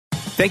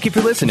Thank you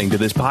for listening to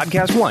this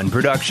Podcast One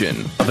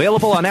production,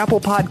 available on Apple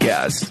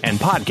Podcasts and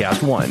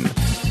Podcast One.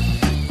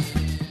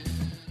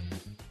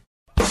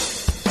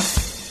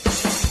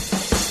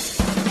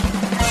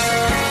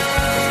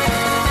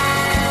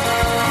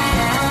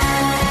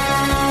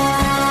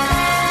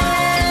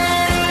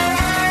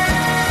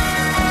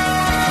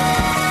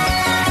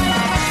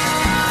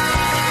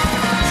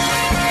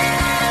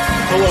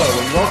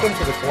 Hello, and welcome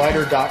to the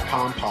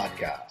Collider.com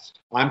podcast.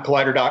 I'm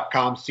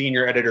Collider.com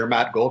senior editor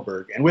Matt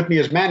Goldberg, and with me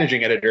is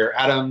managing editor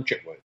Adam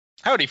Chitwood.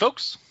 Howdy,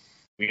 folks.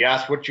 We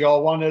asked what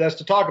y'all wanted us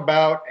to talk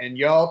about, and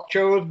y'all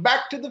chose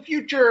Back to the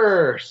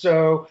Future.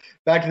 So,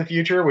 Back to the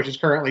Future, which is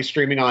currently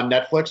streaming on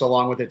Netflix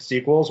along with its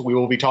sequels, we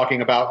will be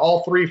talking about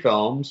all three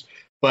films,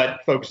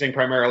 but focusing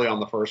primarily on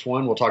the first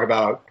one. We'll talk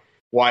about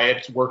why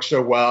it works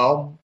so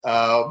well,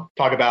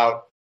 talk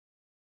about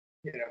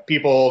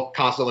people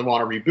constantly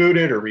want to reboot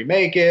it or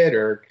remake it,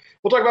 or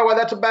we'll talk about why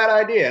that's a bad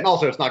idea. And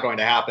also, it's not going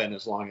to happen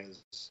as long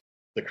as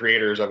the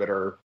creators of it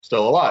are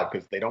still alive,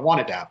 because they don't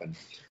want it to happen.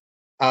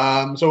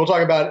 So we'll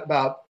talk about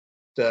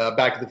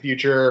Back to the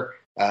Future,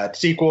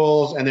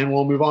 sequels, and then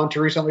we'll move on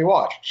to recently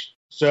watched.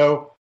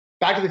 So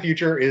Back to the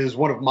Future is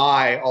one of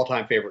my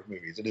all-time favorite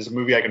movies. It is a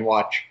movie I can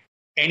watch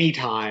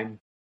anytime.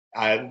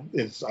 I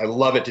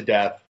love it to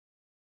death.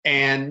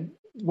 And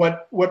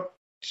what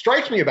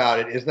strikes me about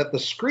it is that the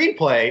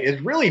screenplay is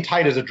really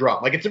tight as a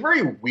drum. Like, it's a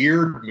very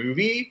weird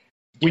movie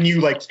when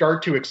you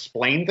start to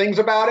explain things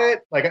about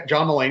it. Like,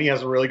 John Mulaney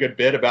has a really good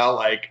bit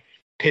about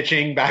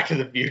pitching Back to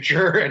the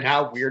Future and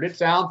how weird it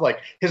sounds. Like,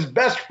 his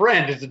best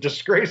friend is a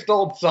disgraced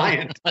old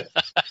scientist.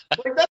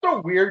 That's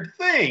a weird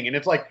thing. And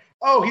it's like,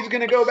 oh, he's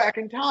going to go back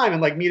in time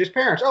and meet his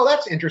parents. Oh,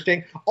 that's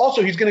interesting.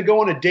 Also, he's going to go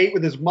on a date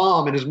with his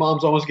mom, and his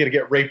mom's almost going to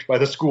get raped by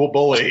the school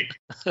bully.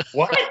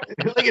 What?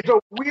 It's a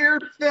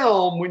weird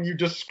film when you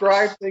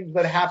describe things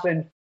that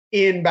happen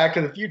in Back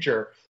to the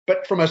Future.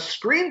 But from a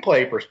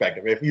screenplay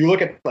perspective, if you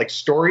look at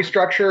story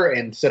structure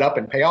and setup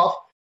and payoff,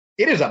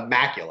 it is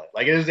immaculate.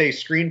 It is a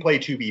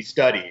screenplay to be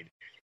studied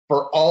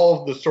for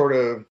all of the sort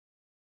of,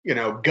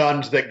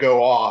 guns that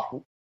go off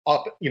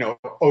up,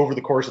 over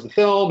the course of the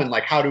film. And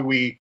how do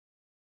we,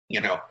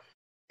 and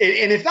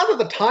it's not that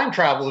the time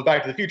travel of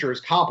Back to the Future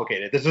is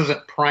complicated. This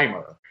isn't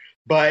Primer,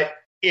 but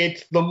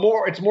it's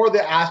more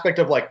the aspect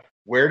of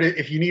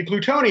if you need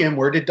plutonium,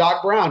 where did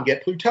Doc Brown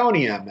get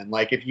plutonium? And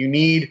if you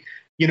need,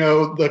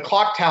 the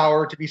clock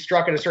tower to be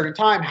struck at a certain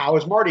time, how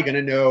is Marty going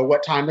to know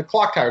what time the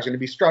clock tower is going to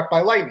be struck by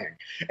lightning?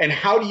 And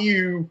how do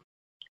you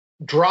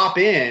drop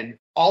in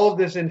all of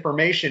this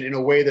information in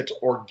a way that's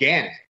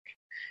organic?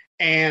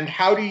 And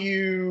how do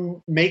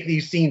you make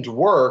these scenes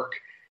work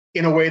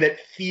in a way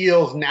that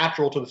feels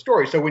natural to the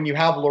story? So when you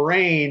have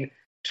Lorraine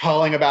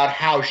telling about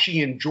how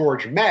she and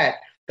George met,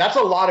 that's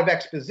a lot of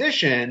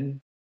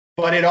exposition,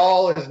 but it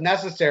all is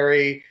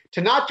necessary to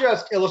not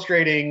just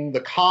illustrating the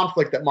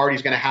conflict that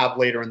Marty's going to have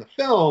later in the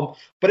film,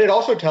 but it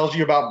also tells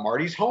you about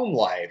Marty's home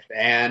life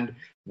and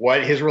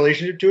what his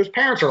relationship to his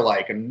parents are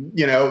like. And,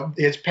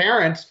 his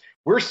parents,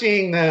 we're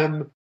seeing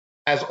them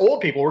as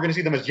old people. We're going to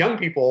see them as young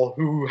people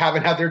who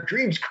haven't had their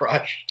dreams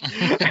crushed.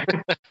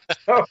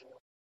 So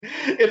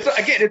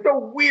it's a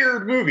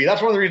weird movie.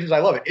 That's one of the reasons I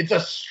love it. It's a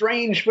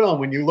strange film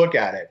when you look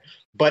at it,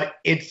 but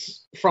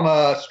it's, from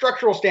a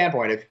structural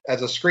standpoint,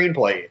 as a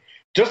screenplay,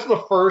 just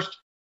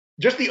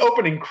the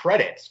opening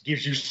credits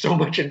gives you so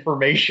much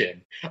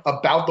information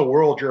about the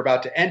world you're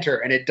about to enter,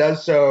 and it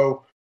does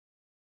so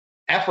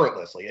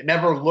effortlessly. It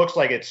never looks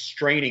like it's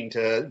straining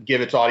to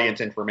give its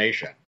audience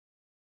information.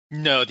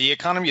 No, the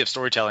economy of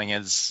storytelling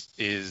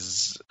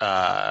is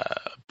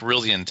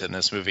brilliant in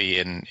this movie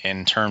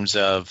in terms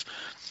of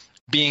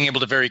being able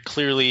to very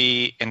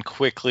clearly and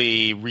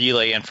quickly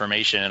relay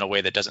information in a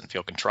way that doesn't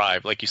feel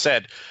contrived. Like you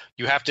said,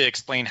 you have to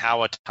explain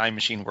how a time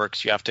machine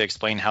works. You have to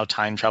explain how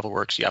time travel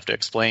works. You have to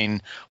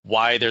explain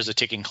why there's a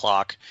ticking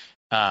clock,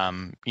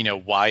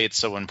 why it's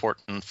so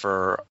important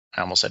for,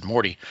 I almost said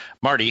Marty,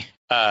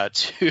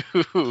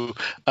 to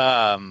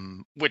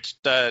which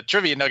the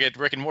trivia nugget,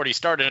 Rick and Morty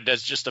started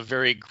as just a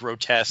very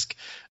grotesque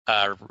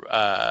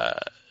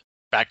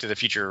Back to the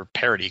Future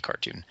parody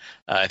cartoon.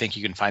 I think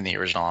you can find the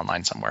original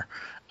online somewhere.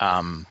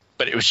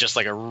 But it was just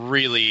a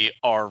really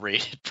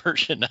R-rated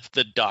version of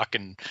the Doc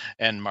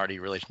and Marty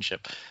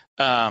relationship.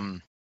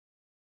 But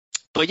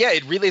yeah,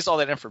 it relays all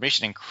that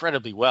information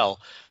incredibly well.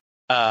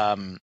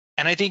 And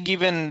I think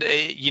even,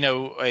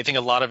 I think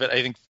a lot of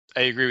it,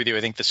 I agree with you.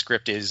 I think the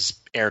script is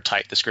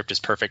airtight. The script is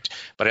perfect.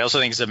 But I also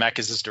think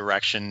Zemeckis'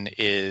 direction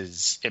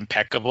is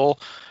impeccable.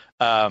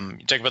 You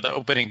talk about the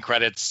opening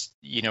credits,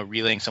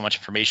 relaying so much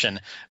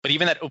information, but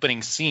even that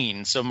opening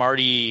scene. So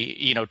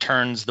Marty,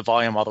 turns the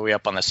volume all the way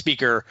up on the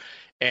speaker,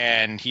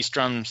 and he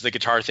strums the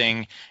guitar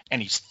thing,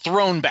 and he's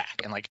thrown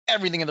back, and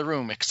everything in the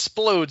room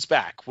explodes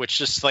back, which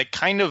just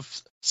kind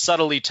of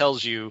subtly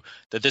tells you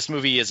that this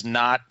movie is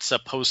not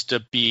supposed to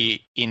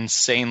be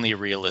insanely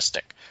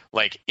realistic.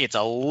 Like, it's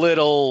a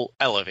little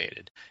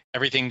elevated.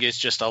 Everything is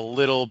just a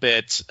little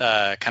bit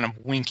kind of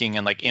winking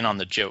and like in on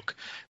the joke,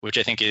 which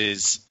I think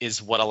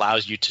is what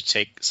allows you to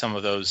take some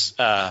of those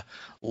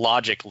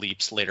logic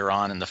leaps later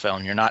on in the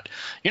film. You're not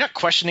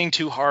questioning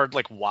too hard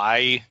like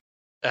why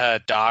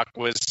Doc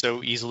was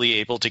so easily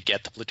able to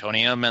get the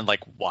plutonium and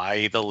like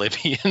why the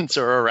Libyans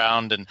are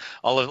around and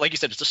all of, like you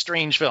said, it's a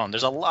strange film.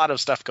 There's a lot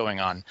of stuff going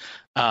on.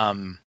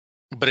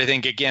 But I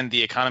think, again,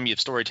 the economy of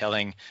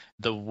storytelling,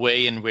 the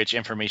way in which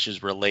information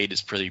is relayed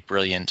is pretty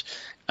brilliant.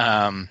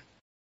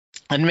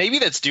 And maybe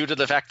that's due to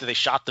the fact that they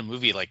shot the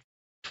movie like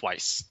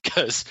twice,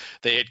 because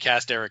they had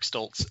cast Eric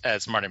Stoltz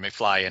as Marty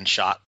McFly and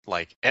shot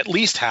like at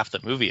least half the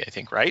movie, I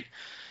think, right?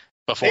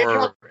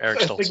 Before Eric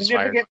Stoltz was fired.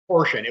 Significant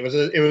portion. It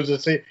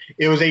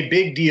was a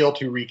big deal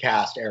to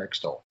recast Eric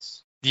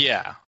Stoltz.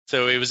 Yeah.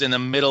 So it was in the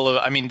middle of,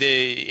 I mean,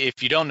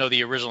 if you don't know,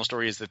 the original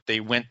story is that they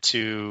went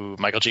to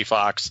Michael J.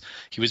 Fox.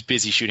 He was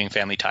busy shooting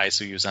Family Ties,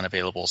 so he was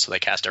unavailable. So they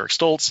cast Eric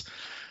Stoltz.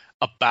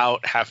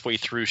 About halfway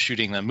through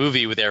shooting the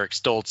movie with Eric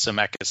Stoltz,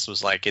 Zemeckis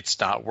was like, it's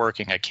not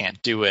working. I can't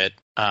do it.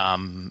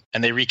 And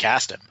they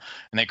recast him.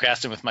 And they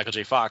cast him with Michael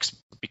J. Fox.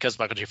 Because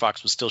Michael J.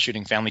 Fox was still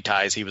shooting Family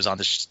Ties, he was on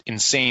this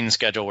insane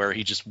schedule where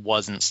he just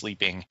wasn't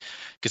sleeping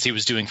because he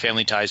was doing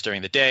Family Ties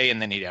during the day,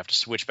 and then he'd have to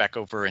switch back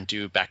over and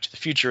do Back to the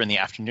Future in the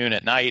afternoon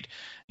at night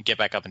and get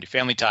back up and do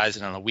Family Ties.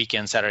 And on the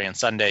weekend, Saturday and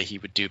Sunday, he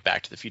would do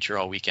Back to the Future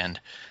all weekend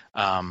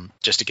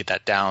just to get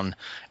that down.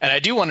 And I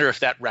do wonder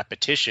if that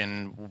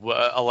repetition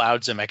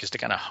allowed Zemeckis to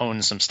kind of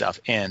hone some stuff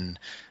in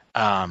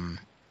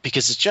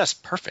because it's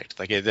just perfect.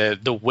 Like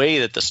the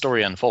way that the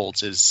story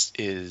unfolds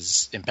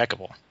is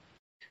impeccable.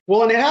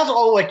 Well, and it has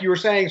all, like you were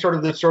saying,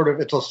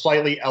 it's a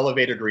slightly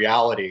elevated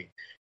reality.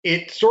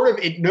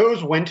 It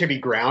knows when to be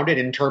grounded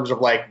in terms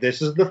of like,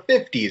 this is the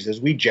 50s as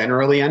we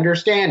generally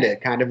understand it.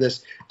 Kind of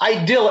this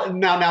idyllic,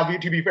 now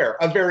to be fair,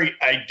 a very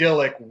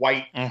idyllic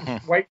white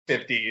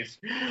 50s.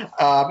 And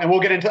I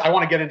want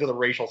to get into the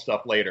racial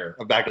stuff later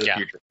of Back to the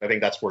Future. I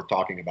think that's worth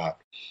talking about.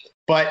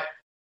 But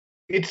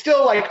it's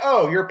still like,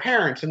 oh, your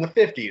parents in the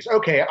 50s.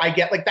 Okay, I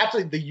get, like, that's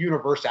the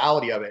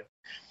universality of it.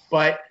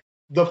 But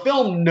the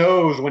film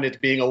knows when it's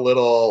being a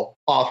little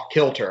off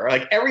kilter.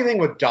 Like, everything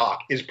with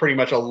Doc is pretty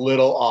much a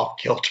little off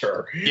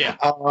kilter. Yeah.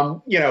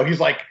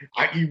 He's like,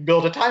 you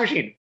build a time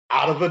machine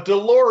out of a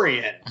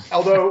DeLorean.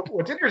 Although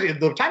what's interesting,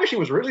 the time machine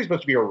was originally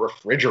supposed to be a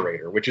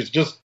refrigerator, which is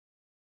just,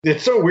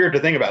 it's so weird to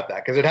think about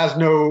that because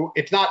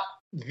it's not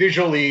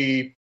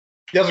visually,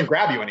 it doesn't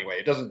grab you anyway.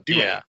 It doesn't do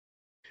it.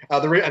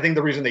 I think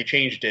the reason they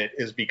changed it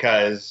is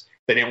because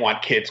they didn't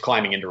want kids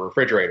climbing into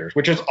refrigerators,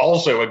 which is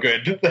also a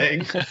good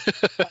thing.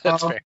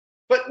 That's fair.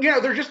 But,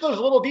 there's just those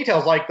little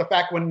details, like the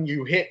fact when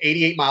you hit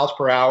 88 miles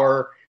per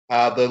hour,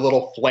 the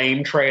little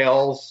flame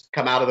trails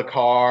come out of the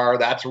car.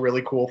 That's a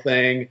really cool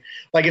thing.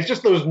 Like, it's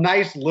just those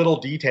nice little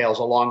details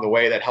along the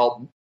way that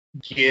help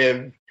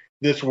make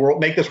this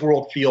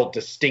world feel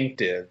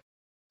distinctive,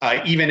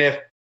 even if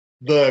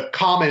the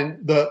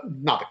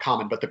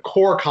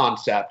core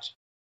concept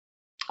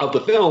of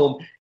the film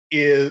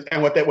is,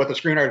 and what the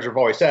screenwriters have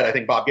always said, I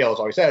think Bob Gale has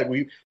always said,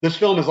 this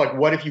film is like,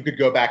 what if you could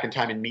go back in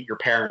time and meet your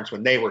parents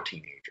when they were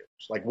teenagers?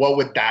 Like, what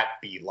would that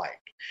be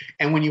like?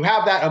 And when you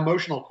have that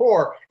emotional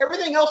core,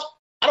 everything else,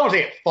 I don't want to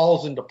say it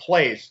falls into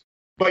place,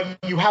 but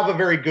you have a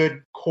very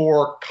good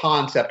core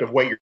concept of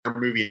what your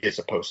movie is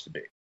supposed to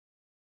be.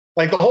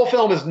 Like, the whole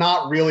film is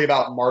not really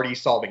about Marty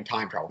solving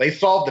time travel. They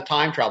solved the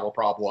time travel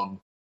problem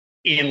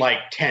in like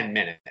 10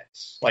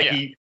 minutes.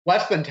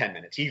 Less than 10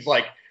 minutes. He's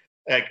like,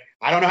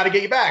 I don't know how to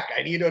get you back.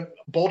 I need a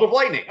bolt of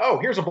lightning. Oh,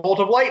 here's a bolt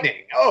of lightning.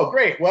 Oh,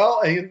 great.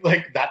 Well,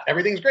 like that,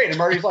 everything's great. And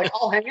Marty's like,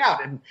 I'll hang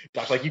out. And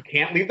Doc's like, you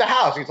can't leave the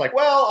house. He's like,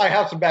 well, I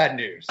have some bad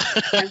news.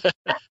 And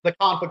that's the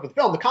conflict with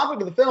the film. The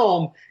conflict of the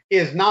film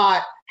is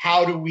not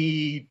how do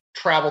we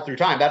travel through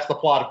time. That's the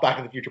plot of Back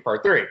to the Future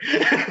Part 3.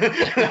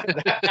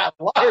 That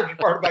large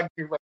part of Back to the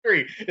Future Part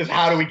 3 is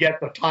how do we get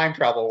the time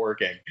travel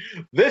working.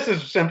 This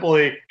is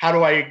simply how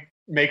do I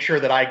make sure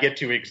that I get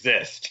to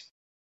exist.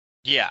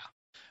 Yeah.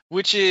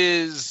 Which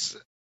is,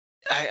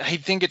 I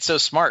think it's so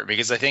smart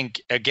because I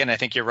think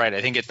you're right. I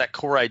think it's that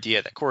core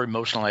idea, that core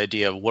emotional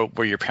idea of what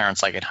were your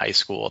parents like in high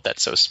school.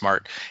 That's so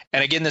smart.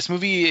 And again, this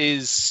movie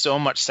is so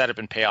much setup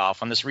and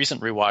payoff. On this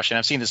recent rewatch, and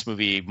I've seen this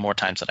movie more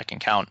times than I can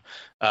count.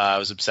 I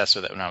was obsessed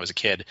with it when I was a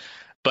kid.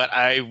 But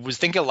I was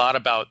thinking a lot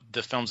about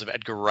the films of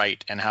Edgar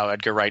Wright and how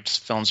Edgar Wright's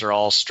films are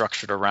all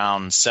structured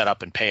around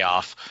setup and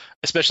payoff,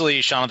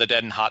 especially Shaun of the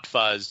Dead and Hot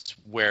Fuzz,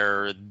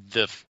 where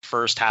the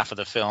first half of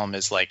the film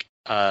is like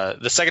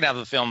the second half of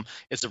the film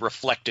is the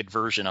reflected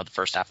version of the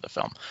first half of the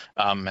film,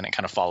 and it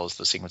kind of follows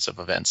the sequence of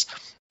events.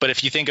 But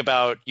if you think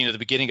about, the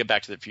beginning of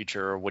Back to the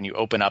Future, when you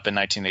open up in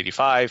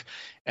 1985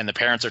 and the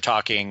parents are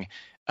talking,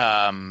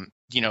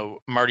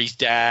 Marty's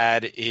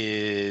dad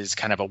is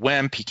kind of a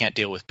wimp. He can't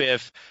deal with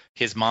Biff.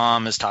 His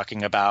mom is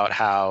talking about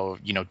how,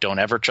 don't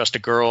ever trust a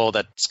girl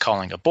that's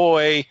calling a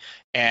boy.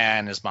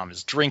 And his mom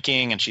is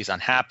drinking and she's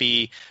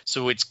unhappy.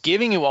 So it's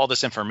giving you all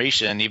this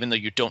information, even though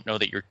you don't know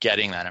that you're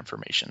getting that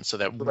information. So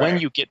that when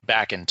you get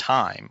back in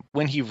time,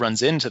 when he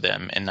runs into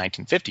them in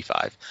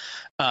 1955,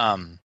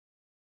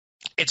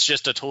 it's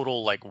just a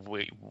total like,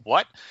 wait,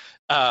 what?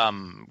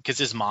 Because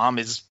his mom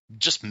is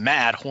just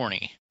mad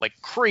horny, like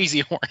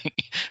crazy horny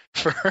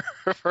for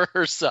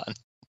her son,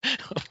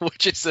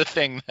 which is the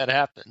thing that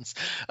happens.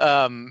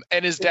 And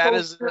his dad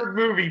is a weird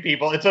movie,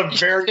 people. It's a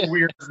very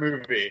weird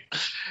movie.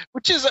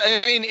 Which is,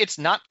 it's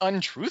not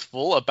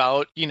untruthful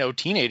about,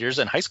 teenagers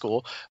in high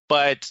school,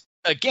 but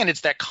again,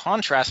 it's that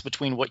contrast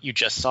between what you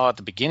just saw at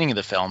the beginning of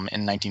the film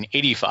in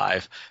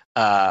 1985,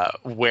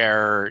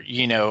 where,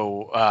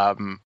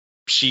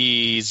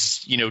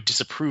 she's,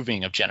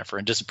 disapproving of Jennifer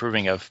and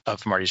disapproving of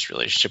Marty's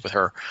relationship with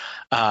her.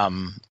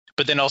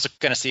 But then also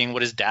kind of seeing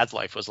what his dad's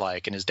life was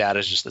like. And his dad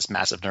is just this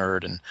massive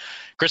nerd. And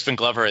Crispin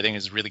Glover, I think,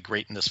 is really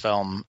great in this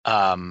film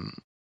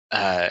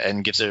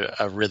and gives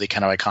a really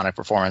kind of iconic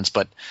performance.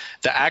 But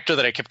the actor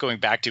that I kept going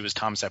back to is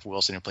Thomas F.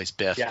 Wilson, who plays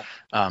Biff. Yeah.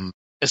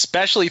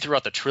 Especially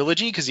throughout the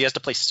trilogy, because he has to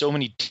play so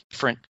many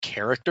different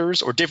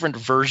characters or different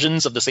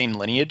versions of the same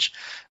lineage.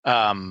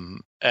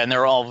 And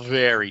they're all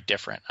very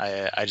different.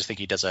 I just think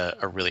he does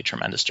a really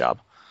tremendous job.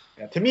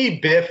 Yeah, to me,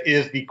 Biff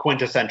is the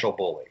quintessential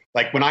bully.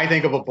 Like when I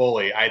think of a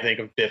bully, I think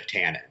of Biff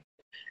Tannen.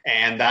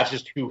 And that's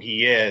just who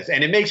he is.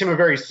 And it makes him a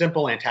very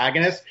simple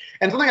antagonist.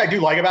 And something I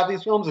do like about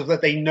these films is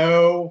that they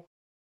know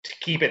to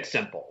keep it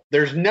simple.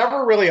 There's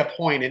never really a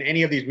point in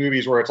any of these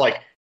movies where it's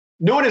like,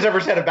 no one has ever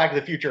said of Back to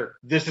the Future,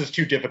 this is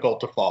too difficult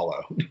to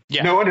follow.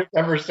 Yeah. No one has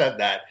ever said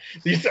that.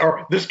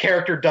 This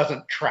character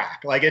doesn't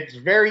track. Like, it's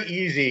very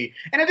easy.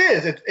 And it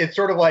is. It's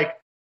sort of like,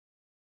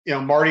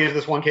 Marty is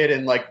this one kid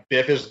and, like,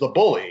 Biff is the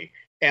bully.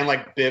 And,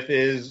 like, Biff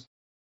is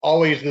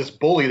always this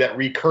bully that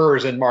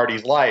recurs in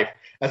Marty's life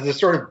as this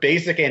sort of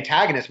basic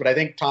antagonist. But I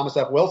think Thomas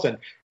F. Wilson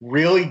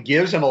really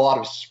gives him a lot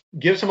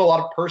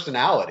of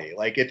personality.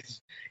 Like,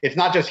 it's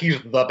not just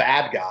he's the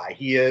bad guy.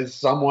 He is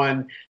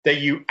someone that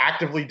you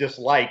actively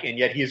dislike, and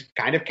yet he's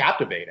kind of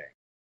captivating.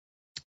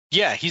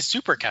 Yeah, he's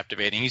super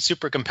captivating. He's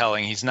super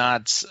compelling. He's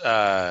not,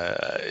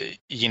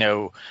 he's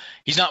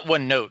not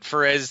one note.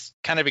 For as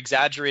kind of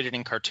exaggerated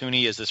and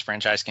cartoony as this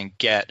franchise can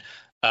get,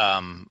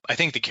 I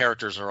think the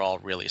characters are all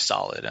really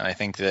solid, and I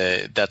think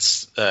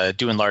that's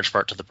due in large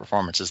part to the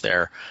performances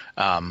there,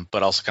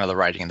 but also kind of the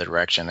writing and the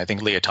direction. I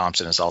think Leah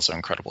Thompson is also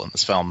incredible in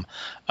this film.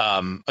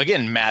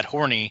 Again, mad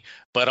horny,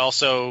 but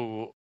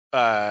also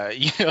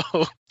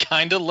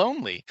kind of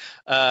lonely.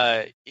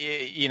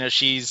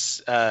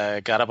 She's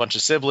got a bunch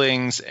of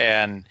siblings,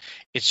 and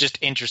it's just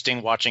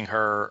interesting watching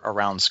her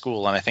around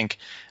school. And I think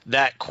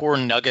that core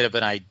nugget of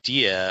an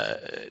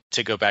idea,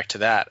 to go back to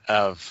that,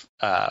 of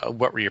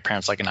what were your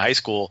parents like in high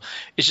school,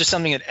 is just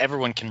something that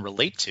everyone can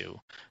relate to.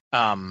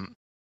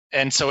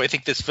 And so I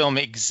think this film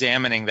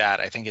examining that,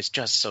 I think is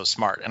just so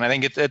smart. And I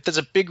think there's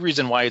a big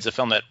reason why it's a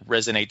film that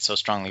resonates so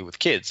strongly with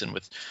kids and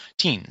with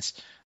teens.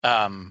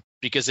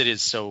 Because it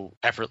is so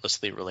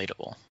effortlessly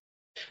relatable.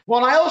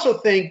 Well, and I also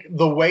think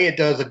the way it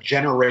does a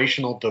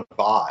generational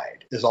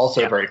divide is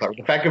also very clever.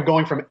 The fact of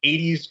going from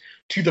 80s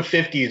to the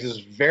 50s is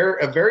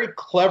a very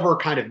clever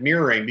kind of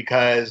mirroring,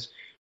 because,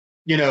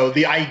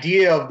 the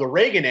idea of the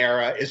Reagan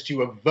era is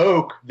to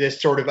evoke this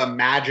sort of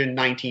imagined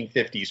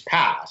 1950s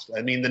past.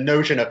 I mean, the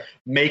notion of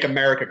make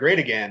America great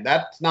again,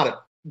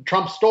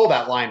 Trump stole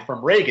that line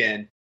from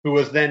Reagan, who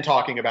was then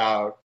talking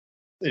about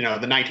the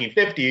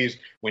 1950s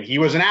when he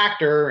was an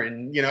actor,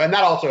 and and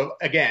that also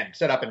again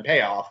set up and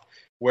payoff,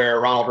 where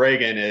Ronald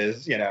Reagan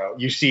is,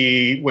 you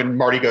see when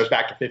Marty goes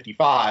back to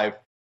 55,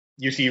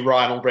 you see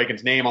Ronald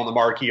Reagan's name on the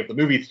marquee of the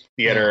movie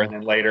theater, and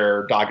then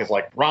later Doc is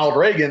like, Ronald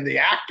Reagan, the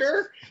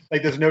actor?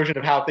 Like, this notion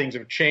of how things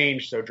have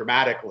changed so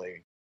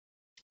dramatically.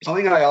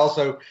 Something that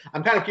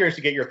I'm kind of curious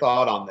to get your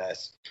thought on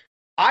this.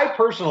 I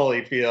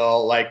personally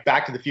feel like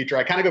Back to the Future,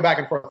 I kind of go back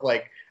and forth.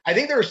 Like, I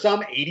think there are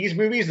some 80s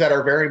movies that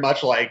are very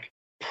much like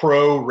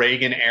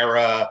pro-Reagan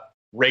era,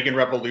 Reagan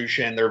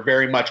Revolution. They're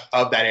very much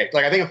of that age.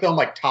 Like, I think a film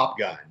like Top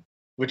Gun,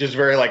 which is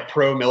very like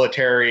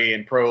pro-military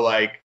and pro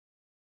like,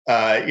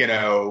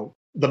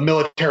 the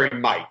military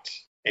might,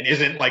 and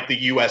isn't like the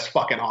U.S.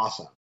 fucking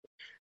awesome.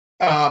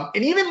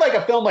 And even like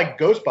a film like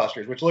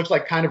Ghostbusters, which looks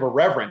like kind of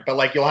irreverent, but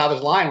like you'll have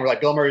his line where like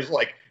Bill Murray's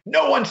like,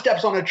 no one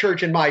steps on a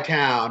church in my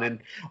town.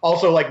 And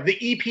also like the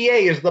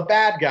EPA is the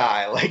bad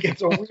guy. Like,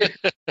 it's a weird,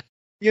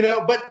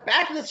 but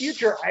Back to the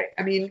Future,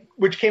 I mean,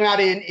 which came out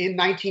in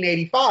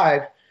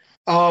 1985,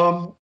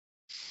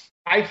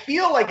 I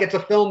feel like it's a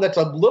film that's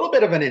a little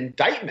bit of an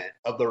indictment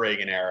of the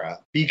Reagan era,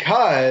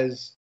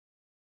 because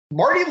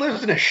Marty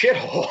lives in a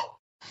shithole.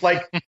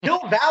 Like,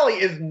 Hill Valley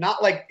is not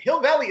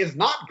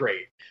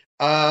great.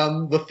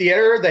 The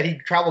theater that he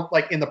traveled,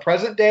 like in the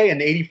present day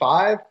in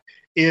 85,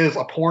 is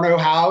a porno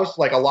house.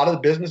 Like, a lot of the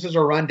businesses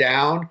are run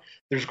down.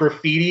 There's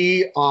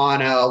graffiti on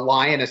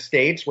Lyon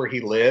Estates where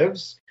he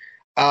lives.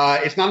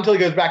 It's not until he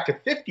goes back to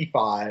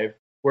 55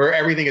 where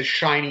everything is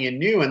shiny and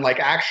new and like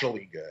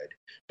actually good.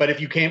 But if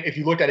you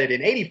looked at it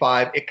in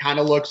 85, it kind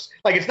of looks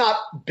like it's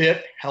not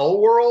Biff Hell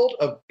World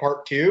of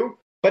part 2,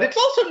 but it's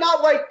also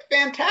not like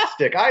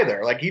fantastic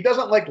either. Like he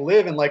doesn't like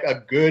live in like a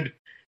good,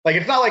 like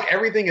it's not like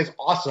everything is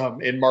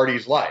awesome in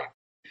Marty's life.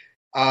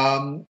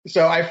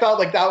 So I felt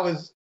like that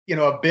was,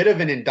 a bit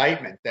of an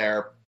indictment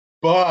there,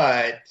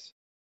 but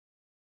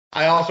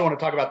I also want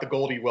to talk about the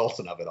Goldie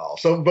Wilson of it all.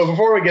 So, but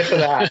before we get to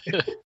that,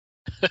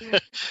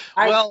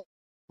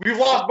 we've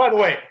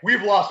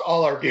lost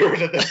all our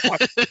viewers at this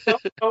point.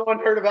 No one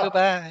heard about.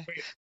 Goodbye.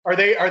 Are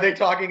they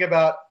talking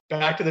about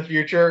Back to the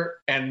Future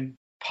and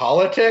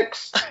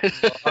politics? Well,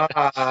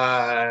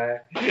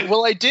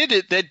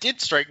 that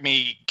did strike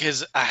me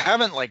because I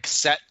haven't like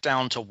sat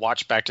down to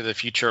watch Back to the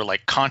Future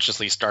like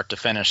consciously start to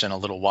finish in a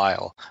little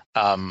while.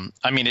 I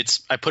mean,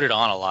 I put it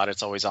on a lot.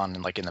 It's always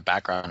on like in the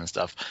background and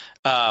stuff.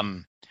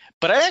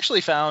 But I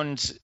actually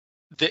found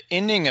the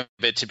ending of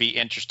it to be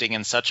interesting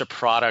and such a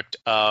product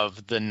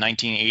of the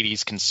 1980s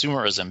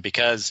consumerism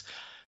because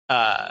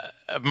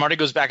Marty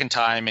goes back in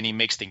time and he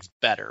makes things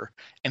better.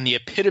 And the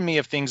epitome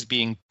of things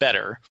being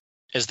better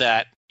is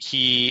that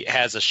he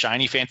has a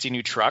shiny, fancy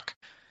new truck.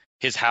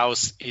 His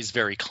house is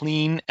very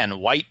clean and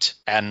white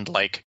and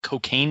like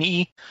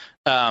cocaine-y.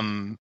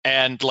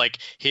 And like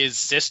his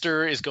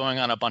sister is going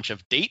on a bunch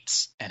of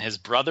dates and his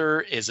brother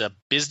is a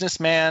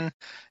businessman.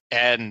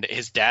 And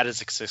his dad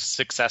is a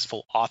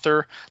successful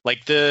author.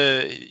 Like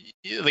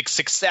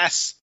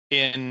success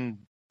in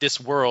this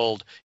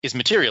world is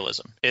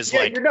materialism. That's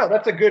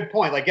a good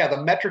point. Like,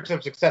 the metrics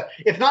of success.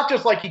 It's not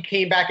just like he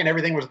came back and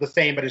everything was the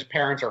same, but his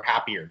parents are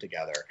happier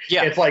together.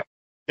 Yeah. It's like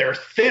they're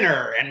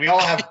thinner and we all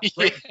have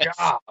great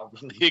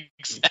jobs.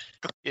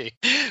 Exactly.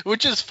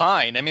 Which is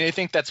fine. I mean, I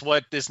think that's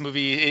what this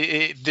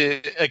movie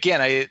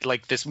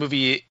this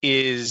movie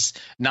is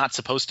not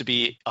supposed to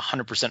be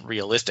 100%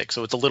 realistic.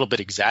 So it's a little bit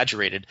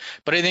exaggerated,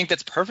 but I think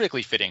that's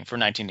perfectly fitting for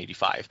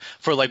 1985.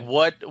 For like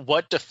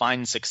what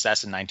defines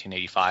success in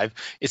 1985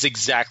 is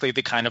exactly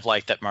the kind of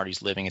life that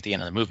Marty's living at the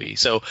end of the movie.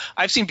 So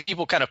I've seen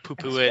people kind of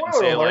poo-poo it and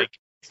say like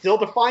still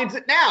defines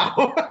it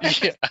now.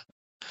 Yeah.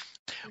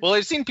 Well,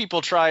 I've seen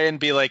people try and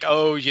be like,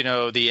 oh,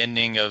 the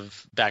ending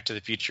of Back to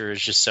the Future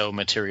is just so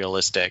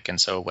materialistic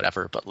and so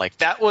whatever. But like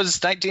that was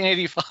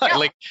 1985. Yeah,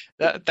 like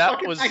that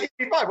was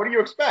 1985. What do you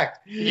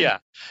expect? Yeah,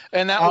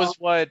 and that was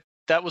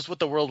what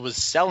the world was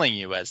selling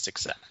you as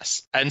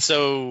success. And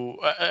so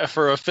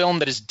for a film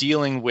that is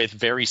dealing with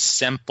very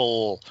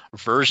simple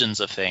versions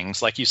of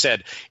things, like you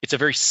said, it's a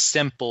very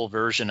simple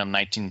version of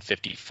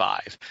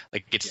 1955.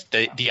 Like it's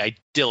the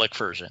idyllic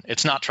version.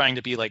 It's not trying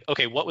to be like,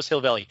 okay, what was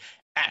Hill Valley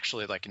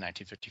actually like in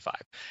 1955?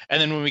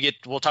 And then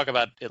we'll talk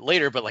about it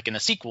later, but like in the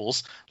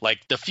sequels,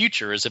 like the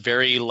future is a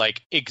very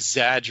like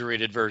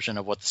exaggerated version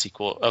of what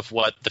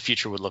the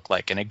future would look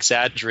like, an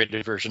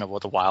exaggerated version of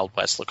what the Wild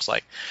West looks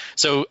like.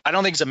 So I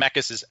don't think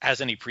Zemeckis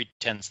has any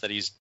pretense that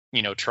he's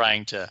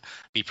trying to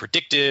be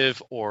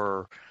predictive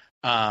or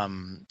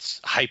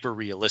hyper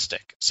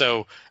realistic.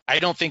 So I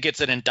don't think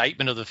it's an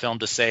indictment of the film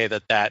to say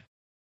that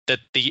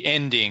the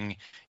ending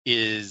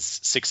is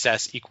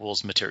success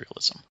equals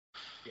materialism.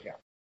 Yeah.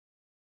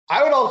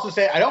 I would also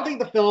say I don't think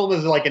the film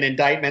is like an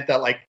indictment that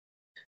like,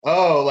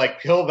 oh, like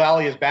Hill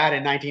Valley is bad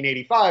in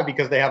 1985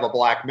 because they have a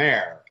black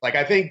mayor. Like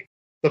I think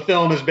the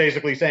film is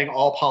basically saying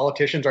all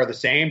politicians are the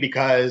same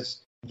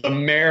because the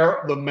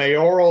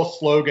mayoral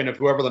slogan of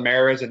whoever the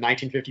mayor is in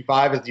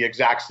 1955 is the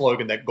exact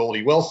slogan that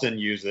Goldie Wilson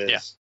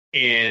uses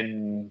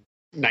in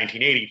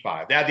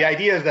 1985. The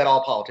idea is that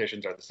all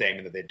politicians are the same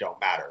and that they don't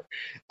matter,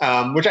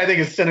 which I think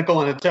is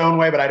cynical in its own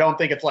way, but I don't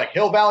think it's like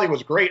Hill Valley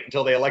was great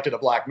until they elected a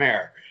black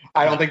mayor.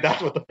 I don't think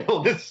that's what the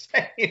film is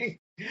saying.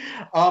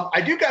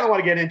 I do kind of want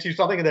to get into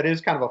something that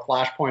is kind of a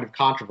flashpoint of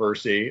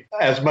controversy,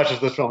 as much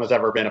as this film has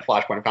ever been a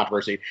flashpoint of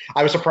controversy.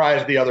 I was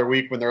surprised the other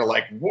week when they're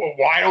like,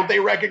 why don't they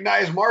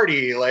recognize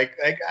Marty? Like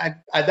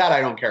that I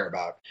don't care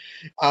about.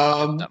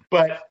 No.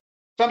 But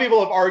some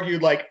people have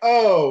argued like,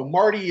 oh,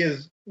 Marty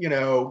is,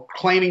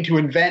 claiming to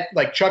invent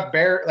like Chuck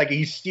Berry, like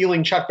he's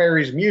stealing Chuck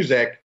Berry's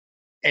music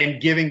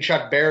and giving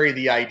Chuck Berry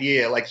the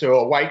idea. Like, so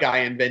a white guy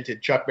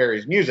invented Chuck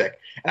Berry's music.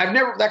 And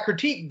that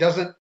critique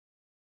doesn't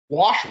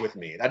wash with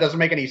me. That doesn't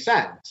make any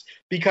sense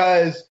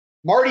because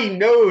Marty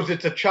knows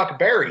it's a Chuck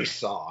Berry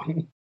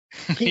song.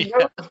 He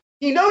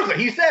knows it.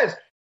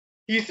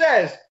 He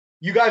says,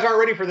 you guys aren't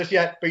ready for this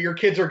yet, but your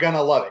kids are going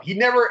to love it. He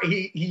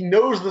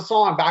knows the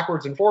song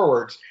backwards and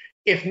forwards.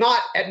 If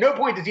not, at no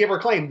point does he ever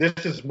claim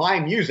this is my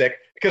music,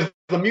 because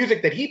the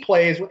music that he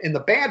plays in the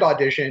band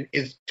audition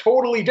is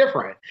totally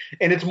different.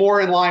 And it's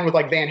more in line with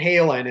like Van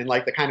Halen and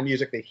like the kind of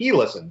music that he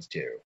listens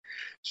to.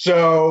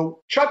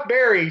 So Chuck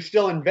Berry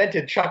still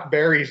invented Chuck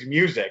Berry's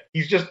music.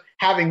 He's just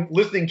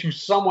listening to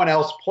someone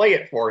else play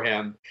it for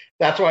him.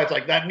 That's why it's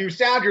like that new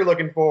sound you're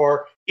looking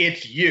for.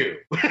 It's you.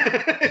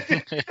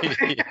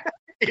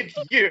 It's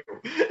you.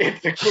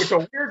 It's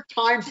a weird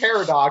time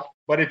paradox,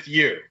 but it's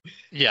you.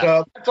 Yeah.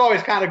 So that's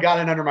always kind of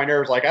gotten under my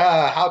nerves. Like,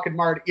 how could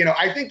Marty?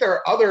 I think there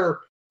are other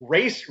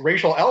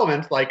racial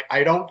elements. Like,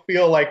 I don't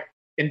feel like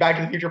in Back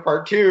to the Future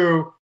Part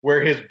 2,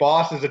 where his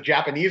boss is a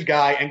Japanese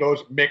guy and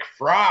goes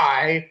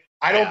McFry.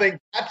 I don't think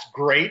that's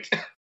great.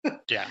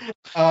 Yeah.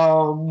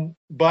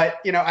 But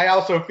I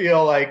also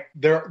feel like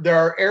there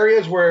are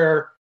areas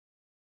where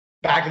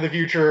Back to the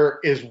Future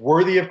is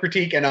worthy of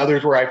critique, and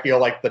others where I feel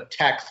like the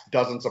text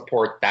doesn't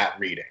support that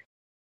reading.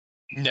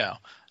 No,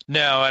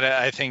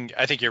 I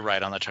think you're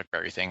right on the Chuck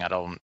Berry thing.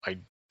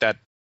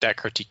 That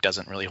critique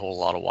doesn't really hold a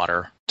lot of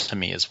water to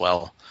me as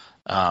well.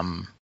 I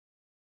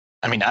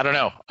mean, I don't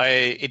know.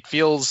 It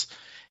feels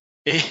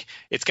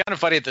it's kind of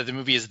funny that the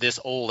movie is this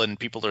old and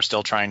people are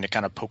still trying to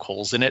kind of poke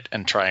holes in it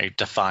and try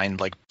to find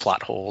like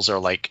plot holes or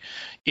like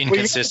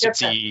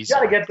inconsistencies. You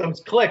got to get those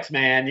clicks,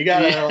 man. You got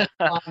to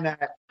find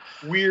that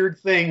weird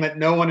thing that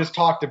no one has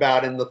talked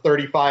about in the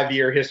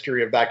 35-year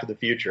history of Back to the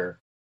Future.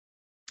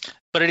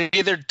 But it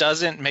either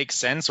doesn't make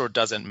sense or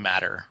doesn't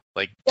matter.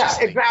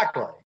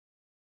 Exactly.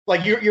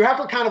 Like you have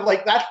to kind of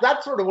like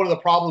that's sort of one of the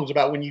problems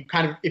about when you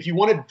kind of, if you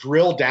want to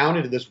drill down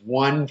into this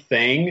one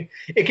thing,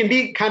 it can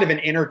be kind of an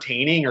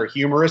entertaining or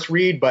humorous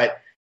read,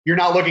 but you're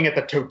not looking at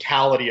the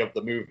totality of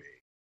the movie.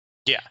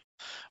 Yeah.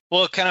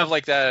 Well, kind of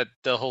like the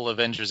whole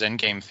Avengers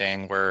Endgame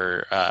thing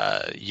where,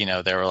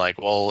 they were like,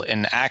 well,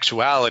 in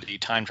actuality,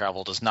 time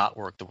travel does not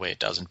work the way it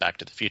does in Back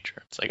to the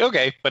Future. It's like,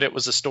 okay, but it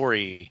was a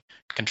story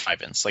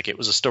contrivance. Like it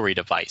was a story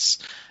device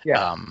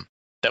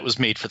that was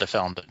made for the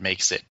film that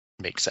makes it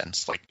make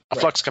sense. Like a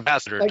flux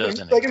capacitor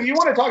doesn't. Like if you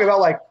want to talk about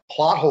like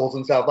plot holes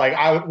and stuff,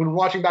 like when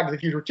watching Back to the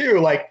Future 2,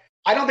 like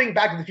I don't think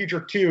Back to the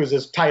Future 2 is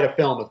as tight a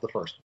film as the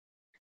first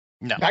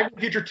one. No. Back to the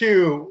Future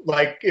 2,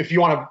 like if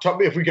you want to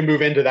talk, if we can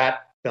move into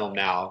that film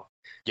now.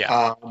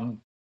 Yeah.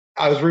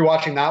 I was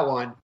rewatching that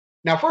one.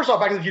 Now, first off,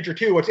 Back to the Future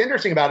 2, what's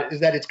interesting about it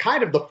is that it's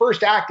kind of the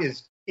first act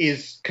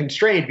is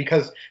constrained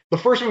because the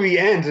first movie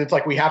ends and it's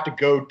like we have to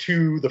go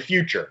to the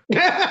future.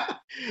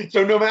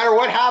 So no matter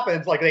what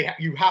happens, like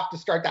you have to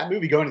start that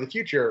movie going to the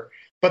future.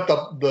 But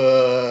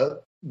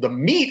the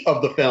meat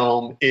of the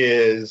film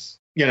is,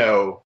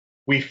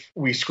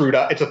 we screwed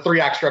up. It's a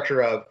 3-act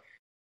structure of,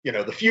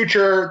 the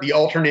future, the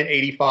alternate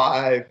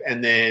 85,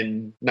 and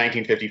then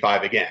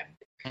 1955 again.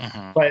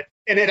 Mm-hmm. I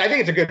think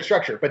it's a good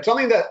structure, but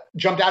something that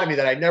jumped out at me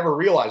that I never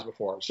realized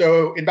before.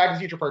 So in Back to the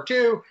Future Part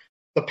 2,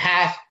 the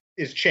past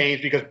is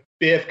changed because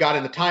Biff got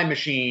in the time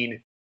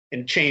machine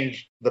and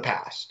changed the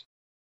past.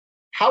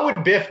 How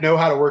would Biff know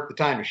how to work the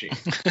time machine?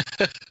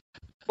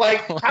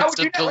 Like, how would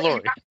you know? Like, you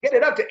have to get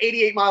it up to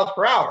 88 miles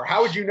per hour.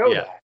 How would you know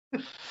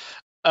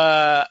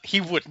that? He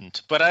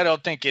wouldn't, but I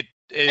don't think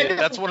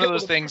that's one of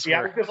those things where...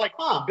 I was just like,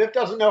 Biff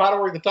doesn't know how to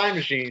work the time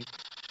machine,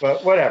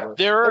 but whatever.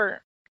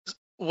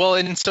 Well,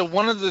 and so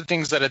one of the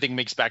things that I think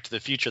makes Back to the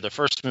Future, the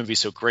first movie,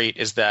 so great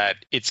is that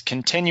it's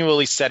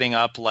continually setting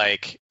up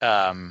like,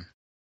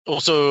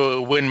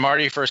 also when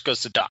Marty first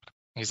goes to Doc,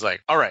 he's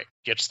like, all right,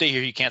 you have to stay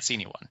here. You can't see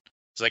anyone.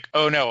 It's like,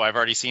 oh no, I've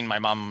already seen my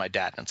mom and my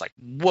dad. And it's like,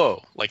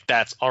 whoa, like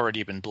that's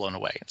already been blown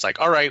away. It's like,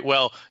 all right,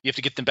 well, you have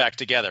to get them back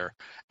together.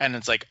 And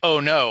it's like,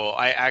 oh no,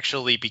 I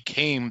actually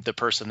became the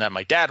person that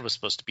my dad was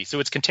supposed to be. So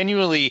it's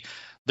continually,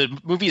 the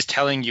movie is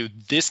telling you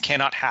this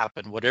cannot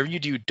happen. Whatever you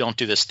do, don't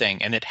do this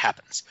thing. And it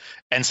happens.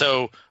 And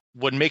so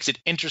what makes it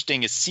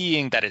interesting is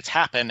seeing that it's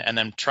happened and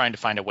then trying to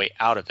find a way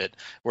out of it.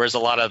 Whereas a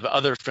lot of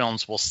other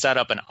films will set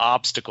up an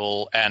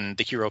obstacle and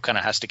the hero kind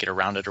of has to get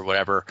around it or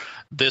whatever.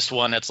 This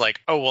one, it's like,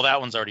 oh, well,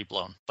 that one's already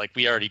blown. Like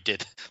we already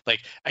did.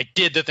 Like I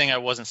did the thing I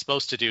wasn't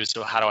supposed to do.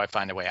 So how do I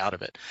find a way out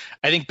of it?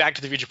 I think Back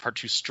to the Future Part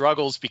 2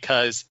 struggles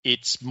because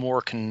it's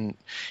more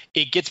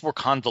it gets more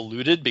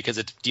convoluted because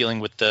it's dealing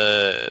with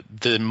the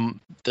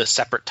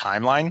separate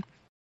timeline.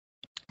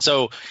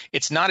 So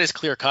it's not as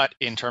clear cut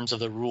in terms of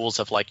the rules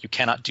of like you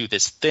cannot do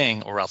this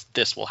thing or else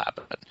this will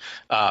happen,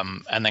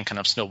 and then kind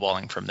of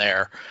snowballing from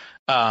there.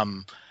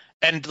 And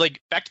like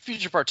Back to the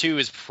Future Part 2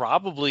 is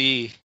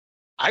probably,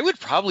 I would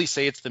probably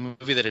say it's the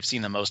movie that I've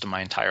seen the most in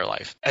my entire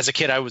life. As a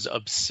kid, I was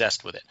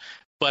obsessed with it.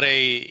 But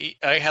I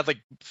had like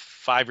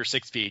 5 or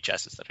 6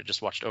 VHSs that I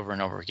just watched over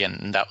and over again,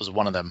 and that was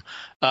one of them.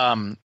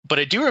 But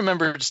I do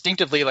remember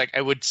distinctively, like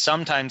I would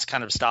sometimes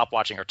kind of stop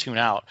watching or tune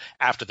out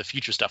after the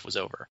future stuff was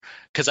over,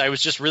 because I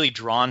was just really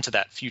drawn to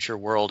that future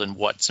world and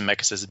what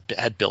Zemeckis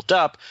had built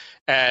up.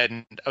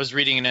 And I was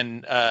reading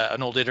an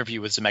old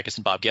interview with Zemeckis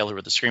and Bob Gale, who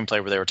were the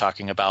screenplay, where they were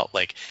talking about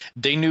like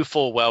they knew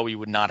full well we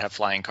would not have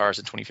flying cars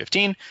in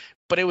 2015.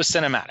 But it was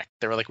cinematic.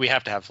 They were like, we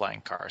have to have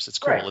flying cars. It's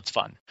cool. Right. It's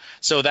fun.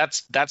 So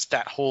that's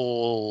that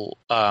whole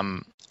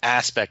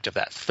aspect of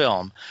that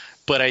film.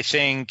 But I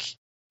think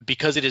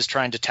because it is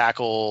trying to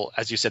tackle,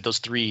 as you said, those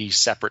 3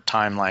 separate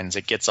timelines,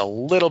 it gets a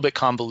little bit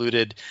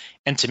convoluted.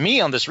 And to me,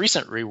 on this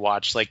recent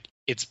rewatch, like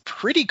it's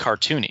pretty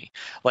cartoony.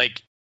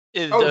 Like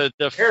the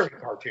very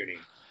cartoony.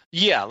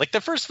 Yeah, like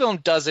the first film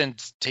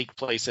doesn't take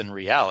place in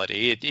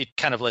reality. It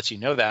kind of lets you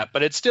know that,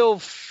 but it's still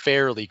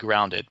fairly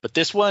grounded. But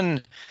this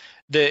one,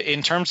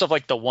 in terms of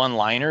like the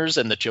one-liners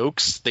and the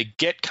jokes, they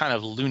get kind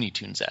of Looney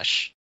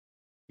Tunes-ish.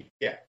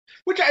 Yeah,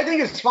 which I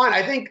think is fine.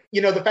 I think,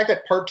 the fact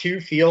that Part 2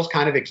 feels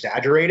kind of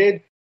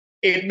exaggerated,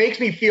 it makes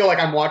me feel like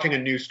I'm watching a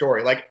new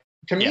story. Like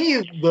to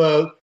me,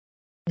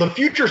 the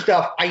future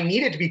stuff, I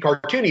need it to be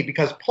cartoony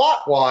because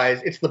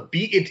plot-wise, it's the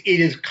beat. It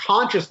is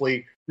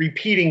consciously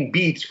repeating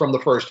beats from the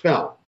first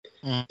film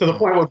to the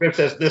point where Biff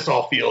says, "This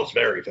all feels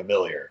very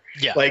familiar."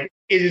 Yeah, like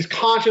it is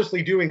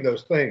consciously doing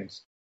those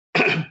things.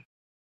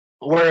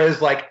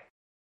 Whereas, like,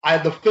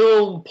 the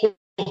film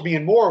pulls me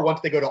in more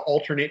once they go to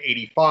alternate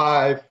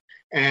 85,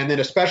 and then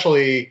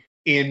especially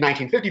in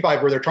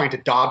 1955 where they're trying to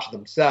dodge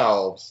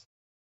themselves.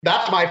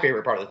 That's my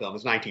favorite part of the film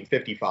is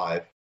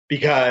 1955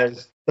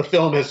 because the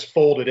film has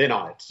folded in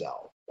on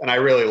itself, and I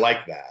really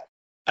like that.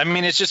 I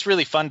mean, it's just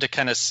really fun to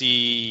kind of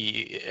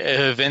see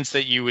events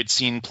that you had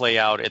seen play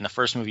out in the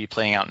first movie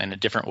playing out in a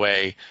different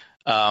way.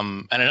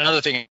 And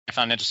another thing I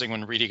found interesting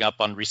when reading up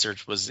on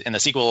research was in the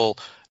sequel,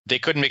 they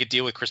couldn't make a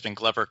deal with Crispin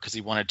Glover because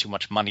he wanted too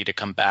much money to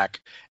come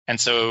back. And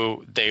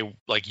so they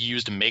like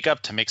used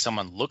makeup to make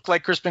someone look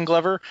like Crispin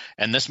Glover.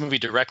 And this movie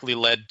directly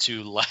led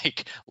to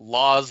like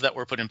laws that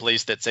were put in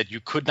place that said you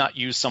could not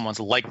use someone's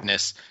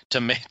likeness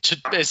to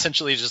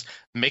essentially just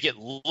make it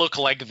look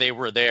like they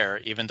were there,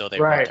 even though they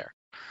weren't there,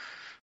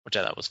 which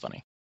I thought was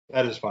funny.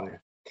 That is funny.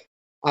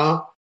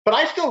 But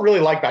I still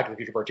really like Back to the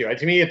Future Part 2.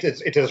 To me, it's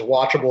as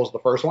watchable as the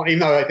first one, even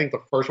though I think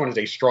the first one is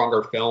a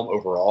stronger film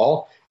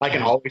overall. I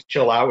can always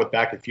chill out with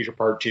Back to the Future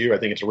Part 2. I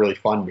think it's a really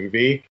fun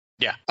movie.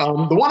 Yeah. The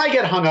one I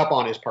get hung up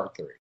on is Part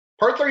 3.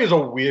 Part 3 is a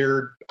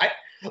weird...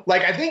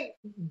 I think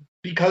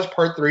because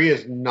Part 3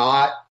 is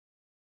not...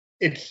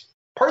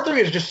 Part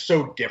 3 is just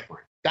so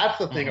different. That's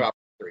the thing about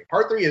Part 3.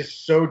 Part 3 is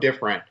so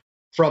different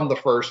from the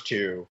first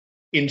two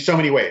in so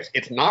many ways.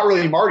 It's not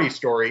really Marty's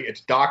story.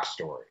 It's Doc's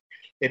story.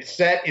 It's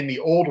set in the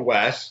Old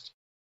West,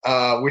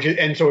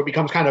 and so it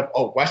becomes kind of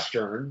a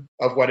Western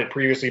of what had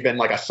previously been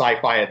like a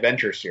sci-fi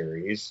adventure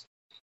series.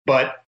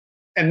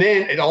 And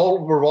then it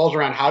all revolves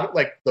around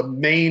the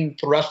main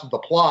thrust of the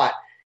plot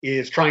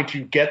is trying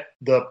to get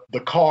the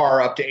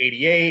car up to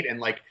 88,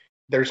 and like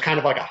there's kind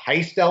of like a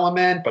heist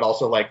element, but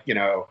also like, you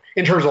know,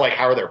 in terms of like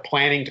how they're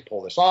planning to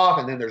pull this off.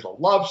 And then there's a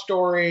love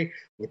story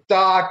with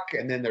Doc,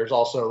 and then there's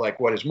also like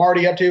what is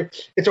Marty up to.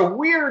 It's a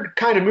weird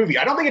kind of movie.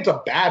 I don't think it's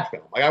a bad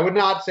film. Like I would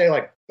not say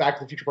like Back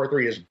to the Future Part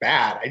 3 is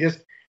bad.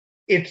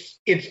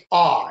 It's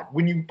odd.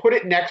 When you put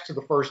it next to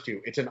the first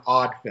two, it's an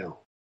odd film.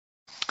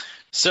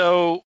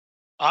 So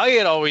I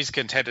had always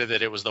contended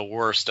that it was the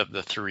worst of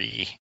the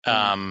three.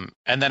 And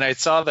then I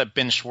saw that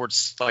Ben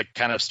Schwartz like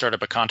kind of started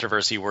up a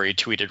controversy where he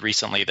tweeted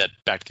recently that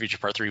Back to the Future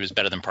Part 3 was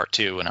better than Part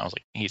 2. And I was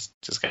like,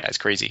 this guy's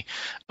crazy.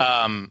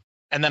 And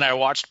then I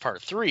watched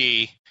Part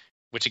 3,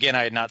 which again,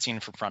 I had not seen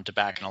from front to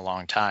back in a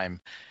long time.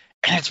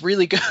 And it's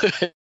really good.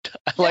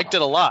 I liked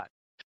it a lot.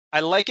 I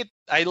like it.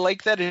 I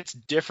like that it's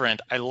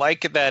different. I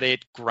like that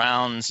it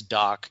grounds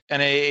Doc.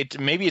 And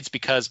maybe it's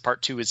because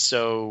Part 2 is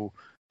so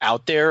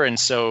out there and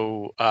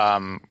so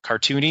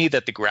cartoony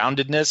that the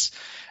groundedness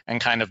and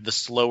kind of the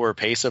slower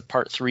pace of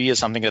Part 3 is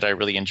something that I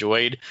really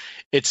enjoyed.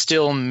 It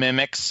still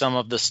mimics some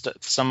of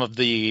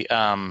the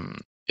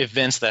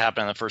events that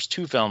happen in the first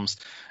two films,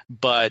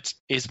 but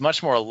is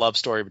much more a love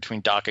story between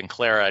Doc and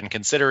Clara. And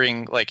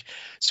considering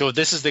so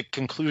this is the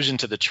conclusion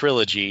to the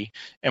trilogy,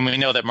 and we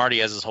know that Marty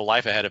has his whole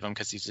life ahead of him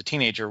because he's a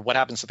teenager. What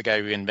happens to the guy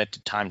who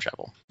invented time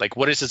travel? Like,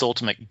 what is his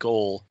ultimate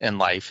goal in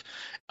life?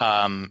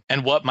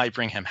 And what might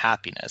bring him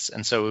happiness?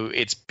 And so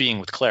it's being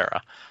with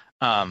Clara.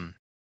 And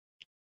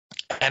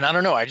I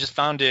don't know, I just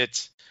found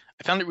it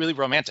really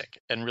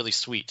romantic and really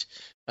sweet.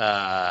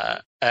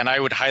 And I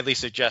would highly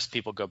suggest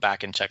people go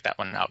back and check that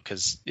one out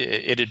because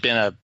it had been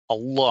a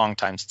long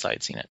time since I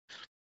had seen it.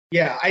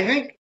 Yeah, I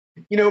think,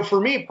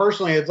 for me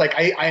personally, it's like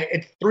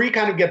it's 3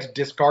 kind of gets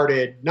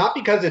discarded, not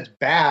because it's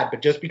bad,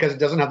 but just because it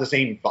doesn't have the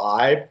same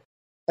vibe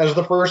as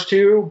the first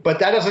two. But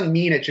that doesn't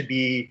mean it should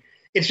be.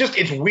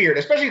 It's weird,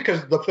 especially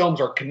because the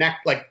films are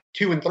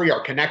 2 and 3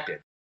 are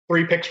connected.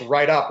 3 picks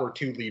right up where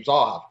 2 leaves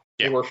off.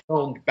 Yeah. They were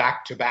filmed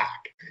back to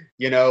back.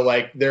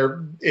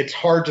 It's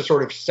hard to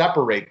sort of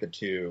separate the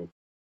two.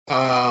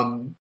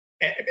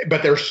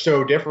 But they're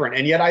so different.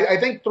 And yet I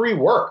think 3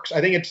 works.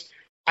 I think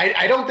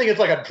I don't think it's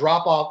like a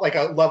drop off, like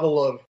a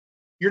level of,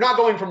 you're not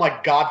going from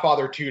like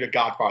Godfather 2 to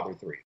Godfather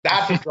 3.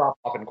 That's a drop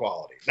off in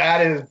quality.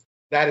 That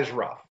is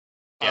rough.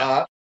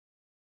 Yeah.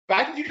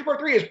 Back to the Future Part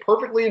 3 is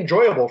perfectly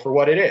enjoyable for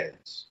what it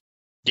is.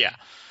 Yeah.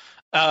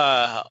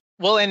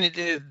 Well, and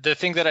the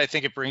thing that I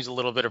think it brings a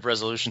little bit of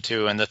resolution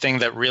to, and the thing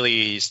that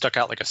really stuck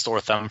out like a sore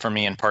thumb for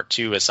me in Part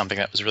 2 as something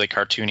that was really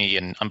cartoony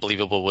and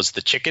unbelievable was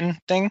the chicken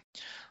thing.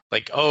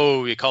 Like,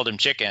 oh, you called him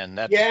chicken.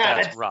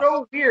 That's rough.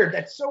 So weird.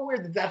 That's so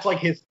weird that that's like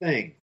his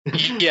thing.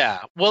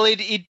 Yeah. Well,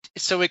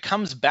 so it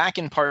comes back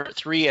in Part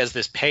 3 as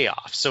this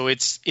payoff. So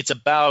it's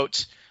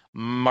about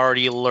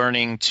Marty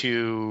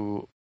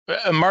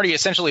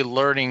essentially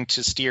learning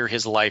to steer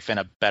his life in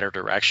a better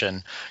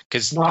direction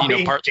because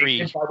Part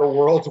 3 by the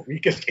world's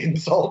weakest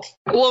insult.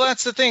 Well,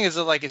 that's the thing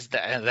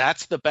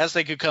that's the best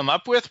they could come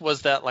up with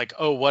was that like,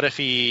 oh, what if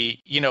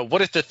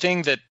what if the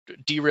thing that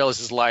derails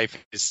his life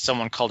is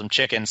someone called him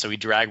chicken, so he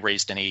drag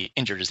raced and he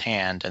injured his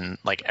hand and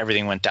like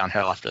everything went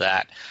downhill after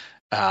that.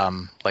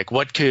 Like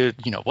what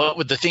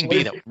would the thing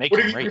be that would make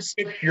him race?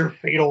 What if you fix your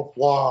fatal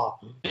flaw?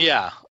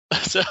 Yeah.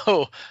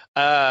 So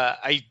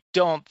I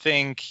don't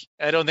think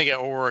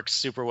it works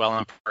super well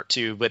in part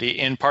 2, but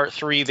in part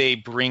 3 they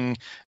bring.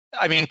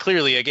 I mean,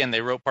 clearly, again,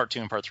 they wrote part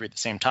 2 and part 3 at the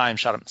same time,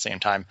 shot them at the same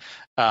time.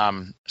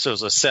 So it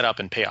was a setup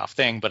and payoff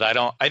thing. But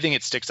I think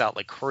it sticks out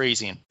like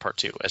crazy in part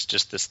 2 as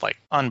just this like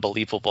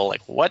unbelievable,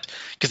 like what?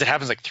 Because it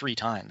happens like 3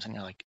 times, and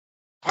you're like,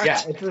 what?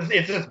 Yeah,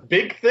 it's this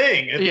big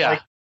thing. It's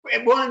like,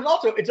 well, and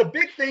also it's a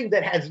big thing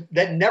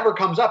that never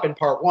comes up in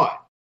part 1.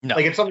 No.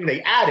 Like it's something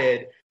they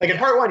added. Like in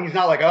part 1, he's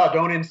not like, oh,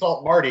 don't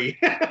insult Marty.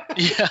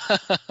 Yeah.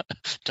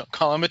 Don't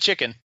call him a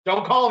chicken.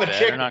 Don't call him a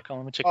chicken. Not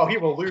call him a chicken. Oh, he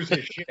will lose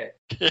his shit.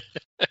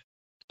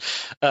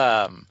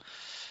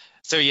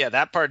 So yeah,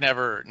 that part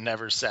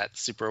never sat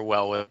super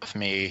well with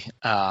me.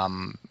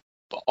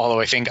 Although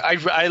I think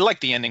I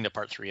like the ending to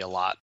part 3 a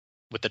lot,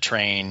 with the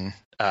train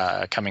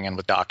coming in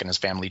with Doc and his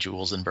family,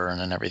 Jules and Byrne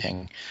and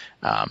everything.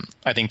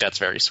 I think that's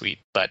very sweet,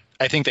 but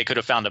I think they could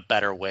have found a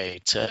better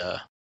way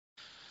to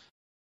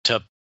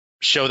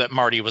show that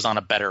Marty was on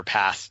a better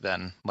path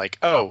than like,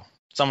 oh,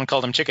 someone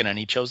called him chicken and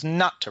he chose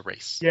not to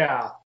race.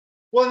 Yeah.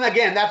 Well, and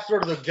again, that's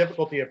sort of the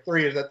difficulty of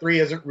 3 is that 3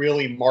 isn't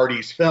really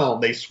Marty's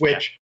film. They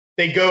switch.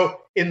 Yeah. They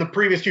go in the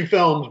previous 2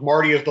 films,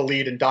 Marty is the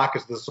lead and Doc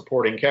is the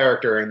supporting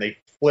character, and they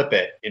flip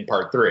it in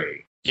part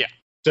 3. Yeah.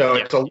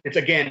 So it's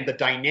again, the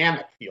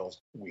dynamic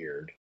feels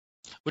weird.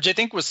 Which I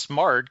think was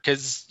smart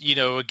because,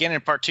 again,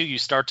 in part 2, you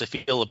start to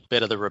feel a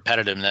bit of the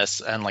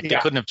repetitiveness, and like they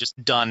couldn't have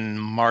just done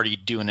Marty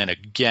doing it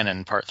again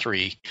in part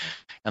 3.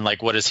 And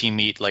like, what does he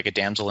meet? Like a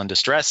damsel in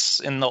distress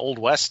in the Old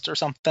West or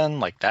something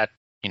like that?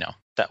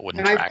 That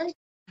wouldn't track. I think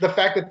the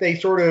fact that they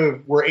sort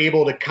of were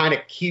able to kind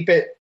of keep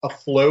it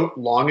afloat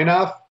long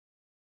enough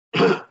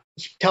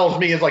tells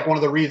me is like one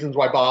of the reasons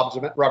why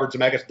Robert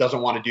Zemeckis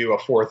doesn't want to do a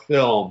 4th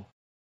film,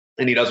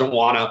 and he doesn't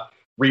want to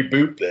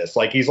reboot this.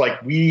 Like he's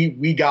like,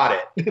 we got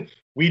it.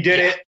 We did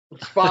it.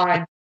 It's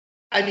fine.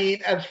 I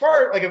mean, as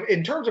far like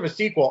in terms of a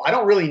sequel, I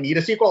don't really need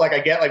a sequel. Like I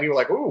get like people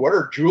are like, ooh, what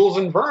are Jules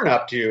and Verne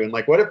up to? And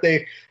like, what if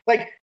they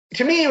like?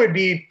 To me, it would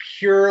be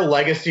pure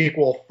legacy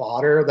sequel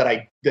fodder that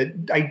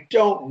I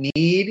don't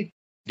need.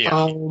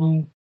 Yeah.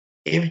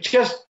 It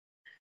just,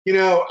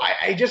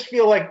 I just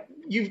feel like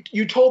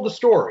you told the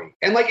story,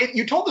 and like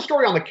you told the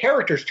story on the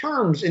characters'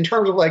 terms in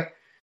terms of like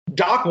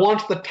Doc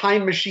wants the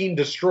time machine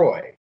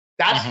destroyed.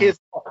 That's his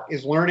part,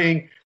 is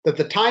learning that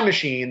the time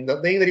machine,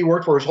 the thing that he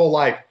worked for his whole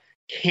life,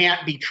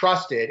 can't be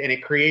trusted, and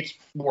it creates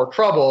more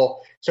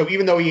trouble. So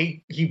even though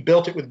he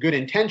built it with good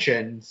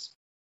intentions,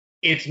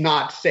 it's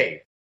not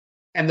safe.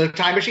 And the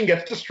time machine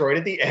gets destroyed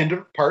at the end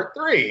of part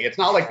 3. It's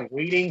not like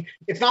waiting.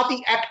 It's not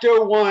the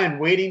Ecto-1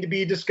 waiting to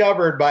be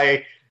discovered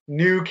by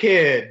new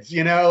kids.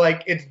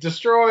 Like it's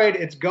destroyed.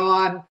 It's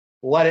gone.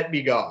 Let it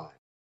be gone.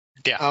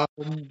 Yeah.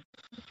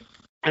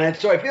 And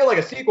so I feel like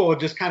a sequel would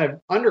just kind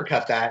of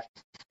undercut that.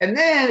 And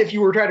then if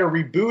you were trying to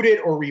reboot it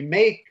or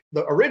remake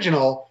the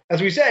original,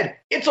 as we said,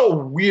 it's a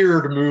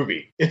weird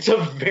movie. It's a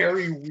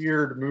very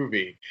weird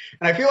movie.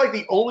 And I feel like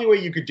the only way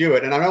you could do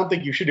it, and I don't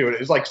think you should do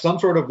it, is like some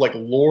sort of like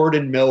Lord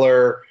and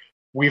Miller,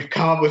 we've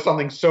come up with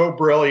something so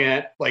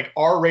brilliant, like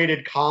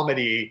R-rated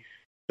comedy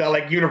that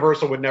like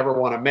Universal would never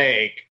want to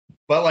make.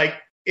 But like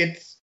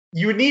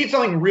you would need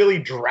something really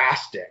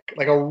drastic,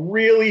 like a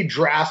really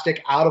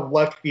drastic out of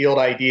left field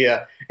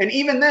idea. And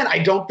even then, I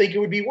don't think it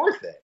would be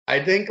worth it.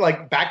 I think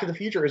like Back to the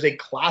Future is a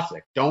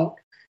classic.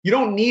 You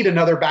don't need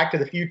another Back to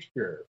the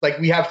Future. Like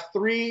we have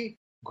 3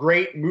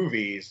 great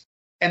movies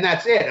and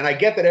that's it. And I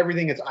get that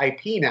everything is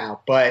IP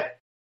now, but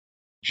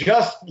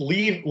just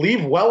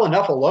leave well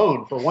enough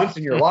alone for once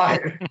in your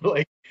life.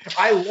 Like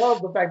I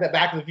love the fact that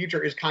Back to the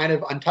Future is kind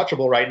of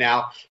untouchable right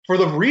now for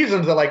the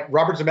reasons that like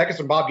Robert Zemeckis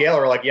and Bob Gale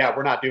are like, yeah,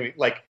 we're not doing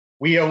like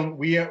we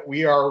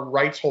are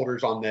rights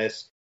holders on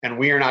this. And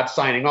we are not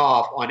signing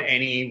off on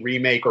any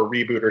remake or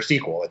reboot or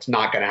sequel. It's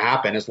not going to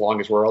happen as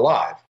long as we're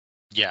alive.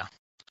 Yeah.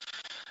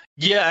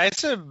 Yeah,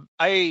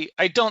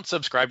 I don't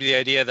subscribe to the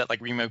idea that like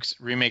remakes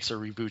or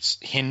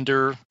reboots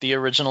hinder the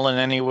original in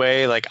any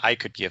way. Like I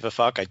could give a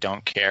fuck. I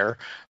don't care.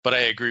 But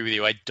I agree with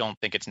you. I don't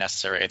think it's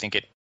necessary. I think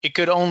it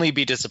could only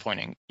be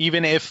disappointing,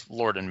 even if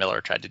Lord and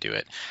Miller tried to do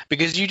it.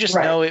 Because you just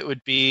know it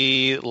would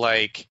be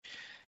like,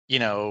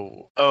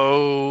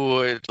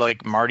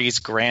 like Marty's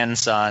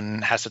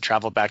grandson has to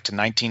travel back to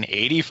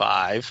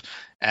 1985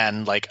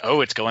 and like,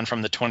 it's going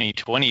from the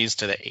 2020s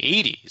to the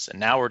 80s. And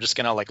now we're just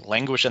going to like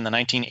languish in the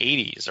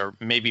 1980s, or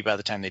maybe by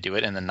the time they do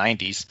it in the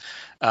 90s,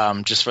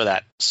 just for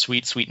that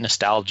sweet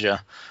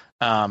nostalgia.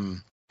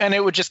 And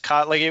it would just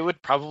it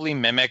would probably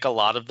mimic a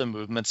lot of the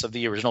movements of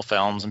the original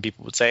films, and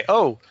people would say,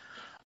 oh,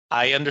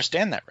 I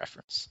understand that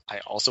reference. I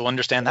also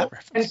understand that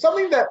reference. And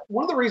something that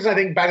one of the reasons I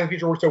think Back to the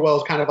Future works so well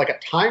is kind of like a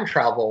time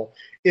travel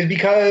is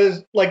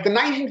because like the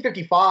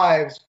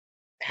 1955s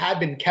had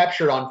been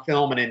captured on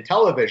film and in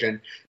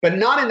television, but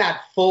not in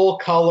that full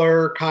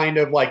color kind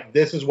of like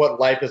this is what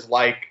life is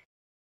like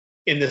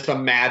in this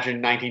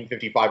imagined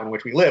 1955 in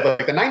which we live. Like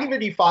the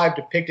 1955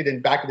 depicted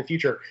in Back to the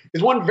Future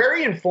is one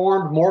very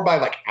informed more by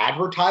like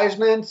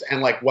advertisements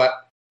and like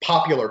what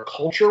popular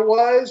culture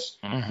was,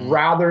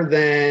 rather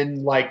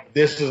than like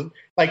this is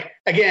like,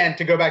 again,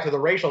 to go back to the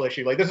racial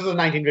issue, like, this is a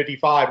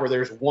 1955 where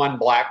there's one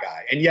black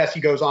guy. And yes, he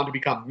goes on to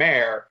become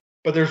mayor,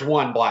 but there's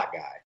one black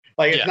guy.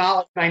 Like, it's not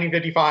like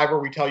 1955 where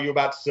we tell you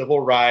about civil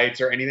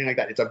rights or anything like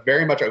that. It's a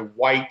very much a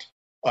white,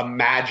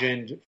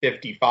 imagined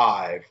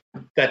 55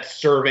 that's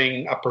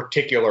serving a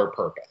particular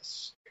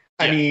purpose.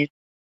 Yeah. I mean,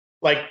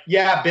 like,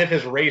 yeah, Biff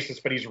is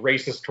racist, but he's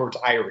racist towards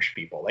Irish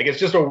people. Like, it's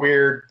just a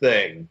weird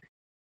thing.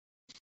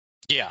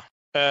 Yeah.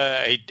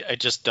 I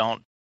just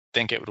don't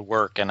think it would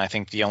work. And I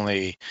think the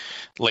only,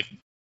 like,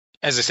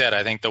 as I said,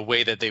 I think the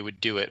way that they would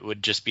do it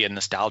would just be a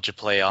nostalgia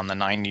play on the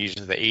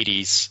 90s or the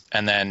 80s,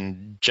 and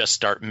then just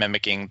start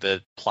mimicking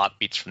the plot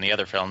beats from the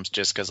other films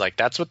just because, like,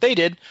 that's what they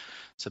did.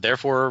 So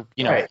therefore,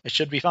 you know, It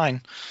should be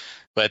fine.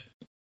 But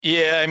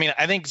yeah, I mean,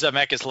 I think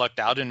Zemeckis lucked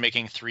out in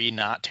making 3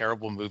 not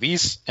terrible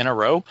movies in a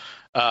row.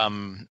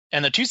 And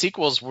the 2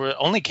 sequels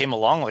only came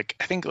along, like,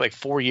 I think like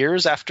 4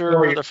 years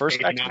after the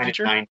first Back to the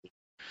Future.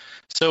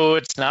 So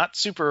it's not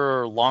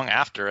super long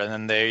after, and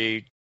then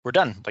they were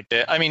done. Like,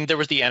 I mean, there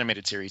was the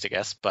animated series, I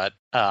guess, but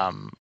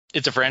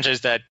it's a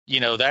franchise that,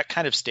 you know, that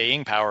kind of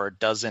staying power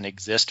doesn't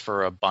exist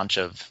for a bunch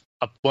of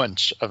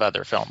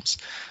other films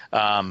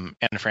and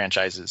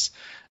franchises.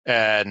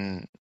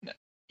 And,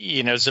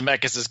 you know,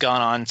 Zemeckis has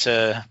gone on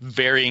to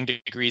varying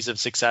degrees of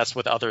success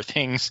with other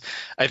things.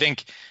 I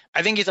think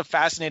he's a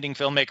fascinating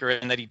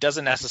filmmaker in that he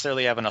doesn't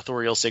necessarily have an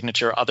authorial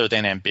signature other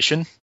than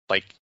ambition.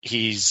 Like,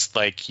 he's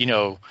like, you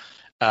know,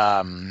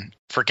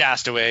 for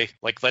Castaway,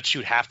 like, let's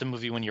shoot half the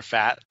movie when you're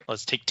fat.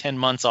 Let's take 10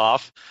 months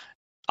off.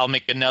 I'll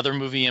make another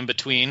movie in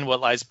between What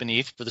Lies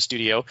Beneath for the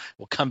studio.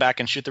 We'll come back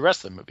and shoot the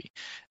rest of the movie.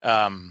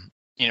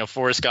 You know,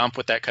 Forrest Gump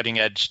with that cutting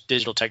edge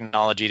digital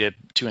technology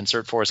to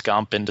insert Forrest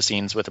Gump into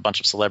scenes with a bunch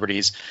of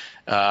celebrities.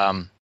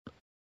 Whatever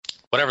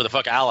the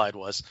fuck Allied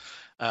was.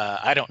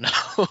 I don't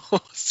know.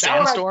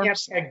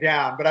 Sandstorms? I can't peg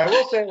down, but I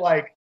will say,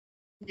 like,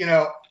 you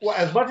know,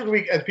 as much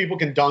as people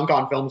can dunk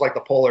on films like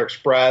The Polar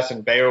Express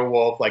and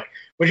Beowulf, like,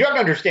 what you have to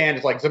understand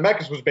is, like,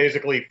 Zemeckis was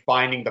basically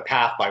finding the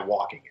path by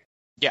walking it.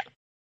 Yeah.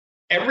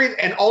 And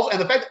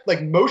the fact that,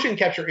 like, motion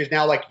capture is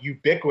now, like,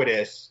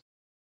 ubiquitous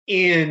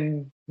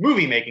in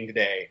movie making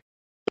today,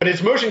 but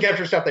it's motion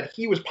capture stuff that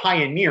he was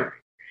pioneering.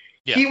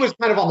 Yeah. He was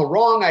kind of on the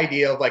wrong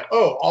idea of, like,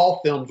 oh,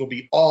 all films will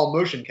be all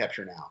motion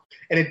capture now.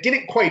 And it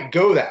didn't quite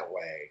go that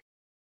way.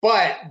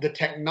 But the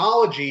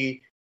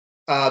technology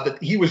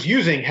that he was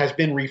using has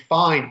been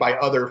refined by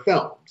other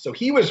films. So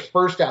he was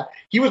first out.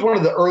 He was one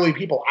of the early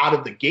people out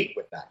of the gate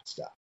with that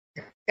stuff.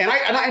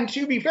 And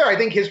to be fair, I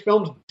think his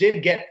films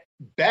did get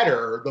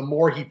better the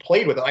more he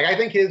played with it. Like, I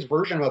think his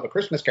version of A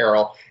Christmas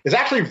Carol is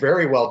actually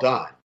very well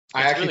done.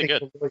 I actually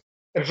think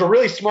it's a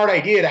really smart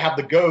idea to have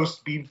the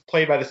ghost be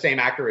played by the same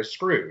actor as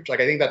Scrooge. Like,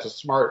 I think that's a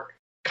smart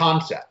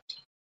concept.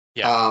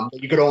 Yeah.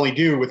 That you could only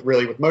do with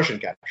motion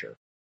capture.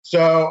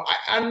 So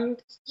I'm,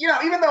 you know,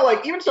 even though,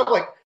 like, even stuff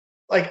like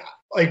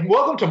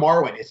Welcome to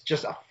Marwen is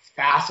just a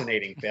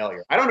fascinating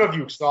failure. I don't know if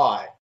you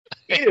saw it.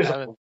 It is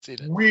a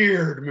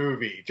weird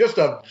movie. Just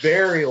a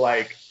very,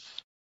 like,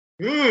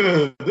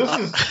 this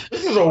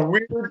is a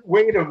weird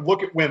way to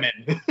look at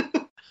women.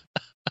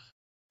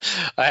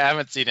 I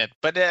haven't seen it,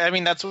 but I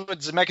mean, that's what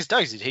Zemeckis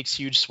does. He takes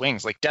huge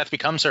swings. Like, Death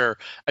Becomes Her.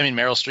 I mean,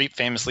 Meryl Streep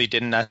famously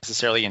didn't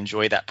necessarily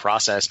enjoy that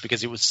process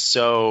because it was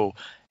so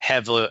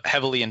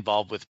heavily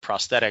involved with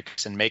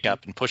prosthetics and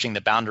makeup and pushing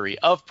the boundary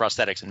of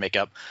prosthetics and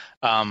makeup,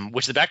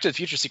 which the Back to the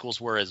Future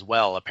sequels were as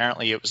well.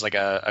 Apparently, it was like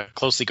a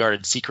closely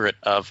guarded secret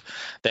of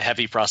the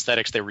heavy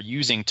prosthetics they were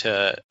using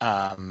to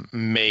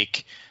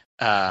make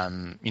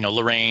you know,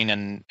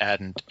 Lorraine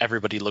and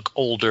everybody look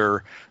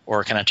older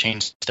or kind of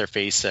change their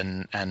face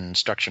and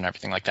structure and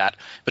everything like that.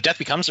 But Death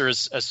Becomes Her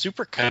is a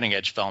super cutting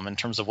edge film in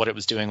terms of what it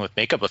was doing with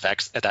makeup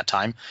effects at that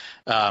time.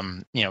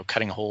 You know,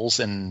 cutting holes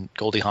in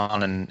Goldie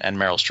Hawn and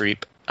Meryl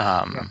Streep.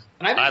 And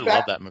I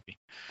love that movie.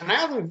 And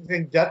I also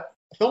think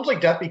films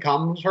like Death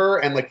Becomes Her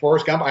and, like,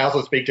 Forrest Gump, I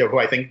also speak to who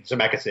I think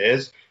Zemeckis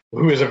is.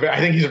 I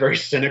think he's a very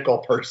cynical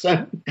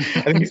person.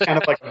 I think he's kind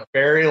of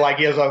like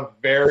he has a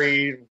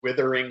very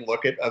withering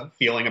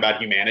feeling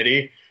about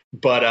humanity.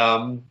 But,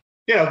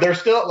 you know, they're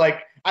still,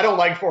 like, I don't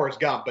like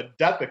Forrest Gump, but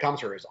Death Becomes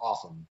Her is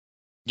awesome.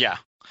 Yeah.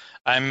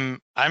 I'm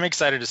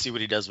excited to see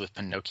what he does with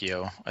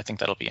Pinocchio. I think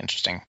that'll be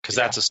interesting because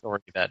that's a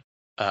story that,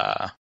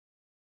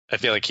 I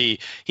feel like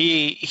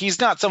he's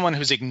not someone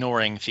who's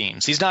ignoring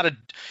themes. He's not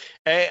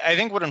I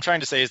think what I'm trying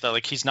to say is that,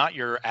 like, he's not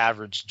your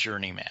average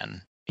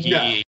journeyman.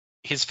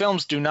 His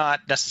films do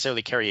not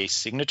necessarily carry a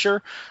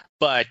signature,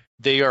 but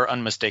they are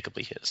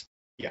unmistakably his.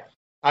 Yeah,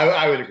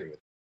 I would agree with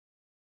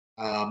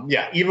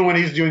that. Even when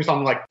he's doing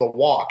something like The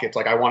Walk, it's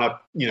like, I want to,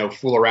 you know,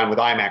 fool around with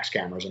IMAX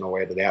cameras in a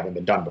way that they haven't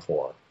been done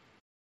before.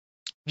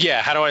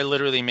 Yeah, how do I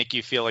literally make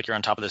you feel like you're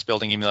on top of this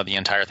building even though the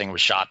entire thing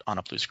was shot on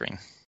a blue screen?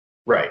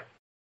 Right.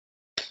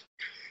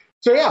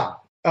 So, yeah.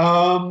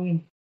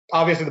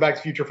 Obviously, the Back to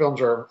the Future films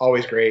are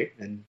always great,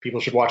 and people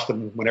should watch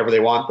them whenever they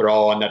want. They're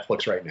all on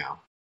Netflix right now.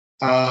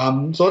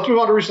 So let's move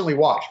on to recently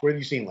watched. What have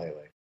you seen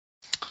lately?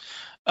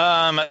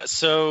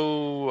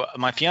 So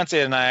my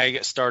fiance and I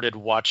started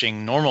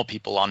watching Normal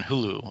People on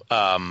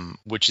Hulu,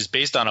 which is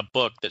based on a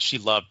book that she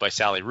loved by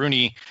Sally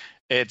Rooney.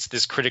 It's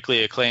this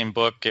critically acclaimed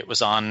book. It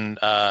was on,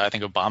 I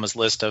think, Obama's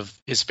list of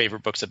his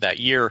favorite books of that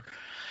year.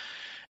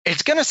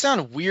 It's going to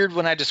sound weird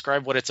when I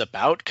describe what it's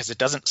about because it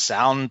doesn't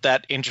sound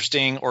that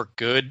interesting or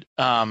good.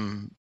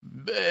 Because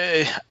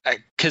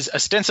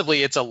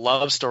ostensibly it's a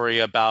love story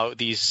about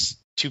these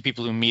two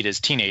people who meet as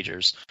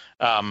teenagers,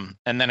 and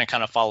then it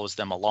kind of follows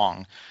them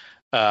along.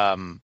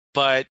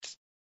 But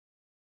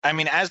I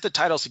mean, as the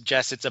title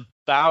suggests, it's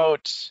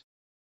about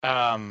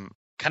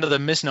kind of the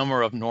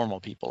misnomer of normal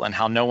people and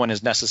how no one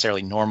is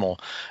necessarily normal.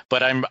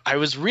 But I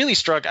was really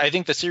struck. I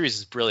think the series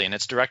is brilliant.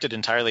 It's directed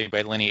entirely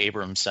by Lenny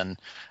Abramson,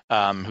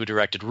 who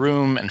directed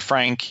Room and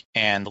Frank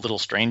and The Little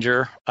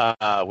Stranger,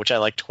 which I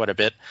liked quite a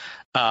bit.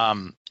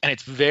 And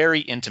it's very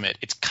intimate.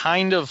 It's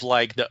kind of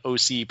like the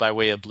OC by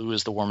way of Blue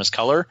is the Warmest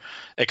Color,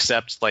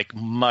 except like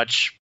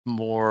much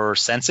more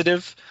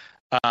sensitive.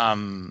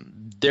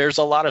 There's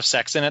a lot of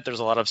sex in it. There's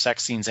a lot of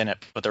sex scenes in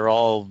it, but they're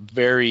all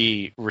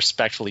very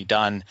respectfully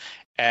done.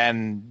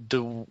 And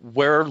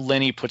where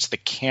Lenny puts the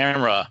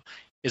camera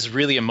is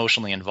really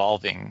emotionally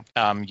involving.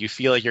 You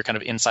feel like you're kind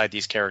of inside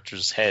these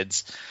characters'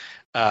 heads.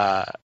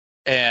 And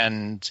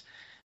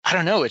I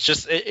don't know. It's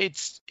just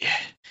it's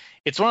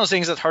one of those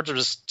things that's hard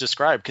to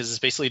describe because it's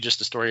basically just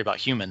a story about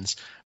humans.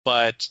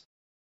 But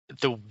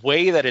the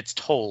way that it's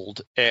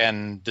told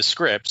and the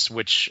scripts,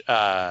 which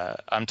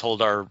I'm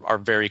told are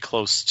very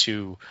close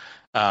to,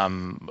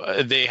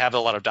 they have a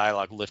lot of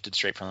dialogue lifted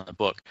straight from the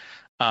book,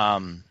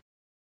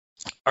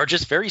 are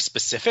just very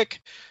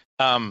specific,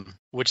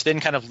 which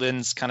then kind of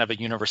lends kind of a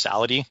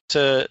universality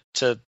to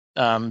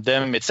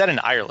them. It's set in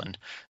Ireland,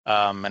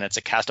 and it's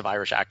a cast of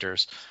Irish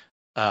actors,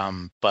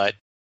 but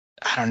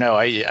I don't know.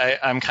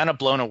 I'm kind of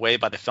blown away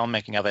by the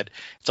filmmaking of it.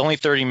 It's only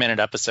 30-minute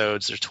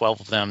episodes. There's 12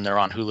 of them. They're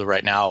on Hulu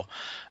right now.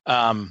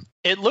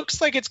 It looks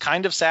like it's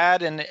kind of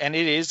sad, and it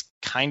is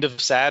kind of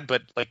sad,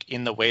 but like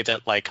in the way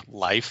that like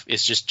life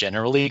is just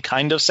generally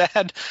kind of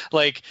sad.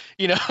 Like,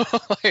 you know,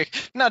 like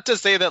not to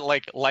say that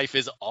like life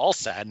is all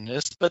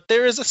sadness, but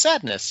there is a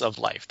sadness of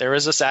life. There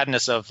is a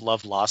sadness of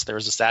love lost. There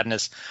is a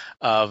sadness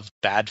of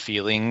bad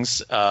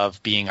feelings,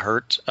 of being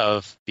hurt,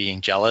 of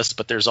being jealous.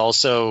 But there's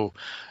also,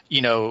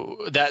 you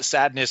know, that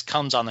sadness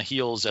comes on the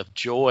heels of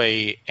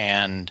joy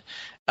and,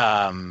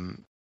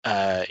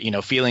 you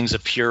know, feelings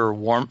of pure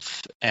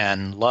warmth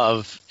and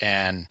love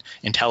and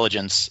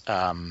intelligence,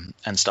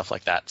 and stuff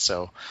like that.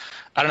 So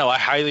I don't know. I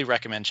highly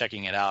recommend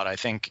checking it out. I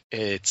think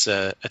it's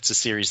a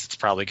series that's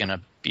probably going to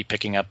be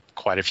picking up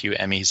quite a few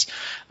Emmys,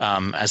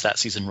 as that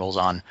season rolls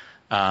on.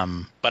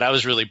 But I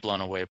was really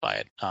blown away by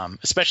it,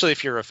 especially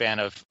if you're a fan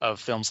of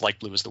films like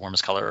Blue is the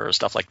Warmest Color or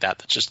stuff like that.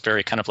 That's just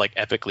very kind of like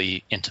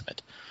epically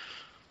intimate.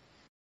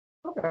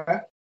 Okay.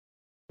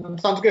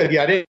 Sounds good.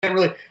 Yeah, I didn't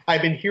really.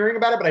 I've been hearing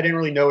about it, but I didn't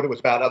really know what it was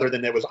about, other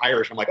than it was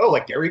Irish. I'm like, oh,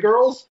 like Dairy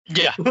Girls?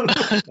 Yeah.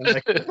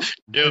 Like,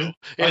 no,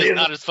 it's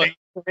not as funny.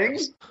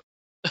 Things?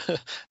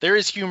 There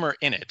is humor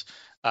in it,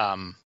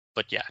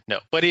 but yeah, no.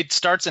 But it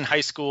starts in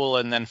high school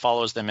and then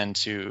follows them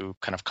into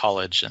kind of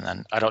college, and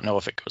then I don't know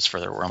if it goes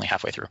further. We're only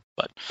halfway through,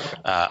 but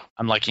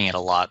I'm liking it a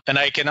lot, and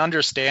I can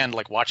understand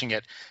like watching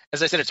it.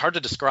 As I said, it's hard to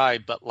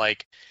describe, but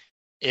like,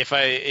 if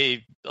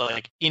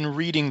in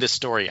reading this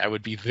story, I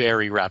would be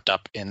very wrapped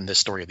up in the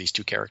story of these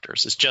two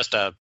characters. It's just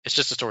a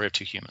story of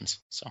two humans.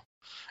 So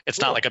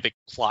it's not like a big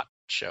plot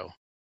show.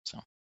 So,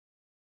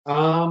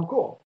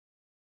 cool.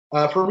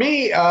 For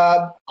me,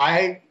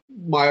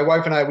 my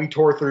wife and I, we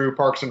tore through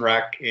Parks and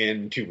Rec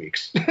in 2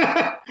 weeks.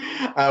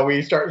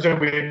 We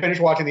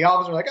finished watching The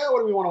Office. We're like, oh, what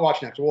do we want to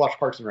watch next? We'll watch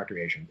Parks and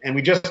Recreation. And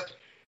we just,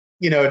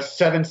 you know, it's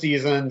 7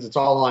 seasons. It's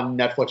all on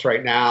Netflix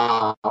right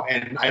now.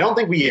 And I don't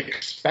think we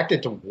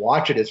expected to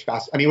watch it as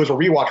fast. I mean, it was a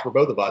rewatch for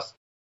both of us.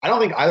 I don't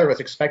think either of us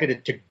expected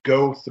it to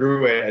go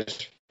through it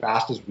as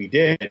fast as we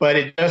did. But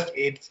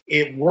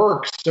it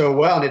works so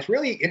well. And it's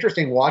really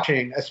interesting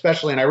watching,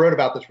 especially, and I wrote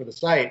about this for the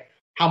site,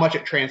 how much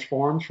it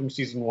transforms from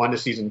season 1 to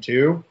season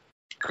 2.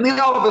 I mean,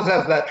 all of us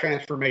has that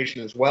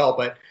transformation as well.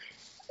 But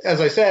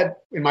as I said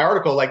in my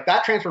article, like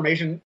that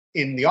transformation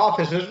in The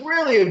Office is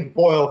really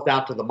boils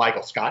down to the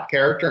Michael Scott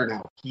character and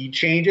how he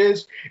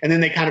changes. And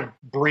then they kind of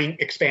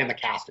expand the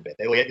cast a bit.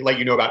 They let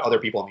you know about other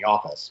people in The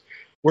Office.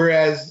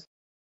 Whereas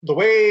the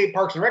way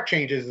Parks and Rec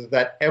changes is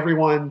that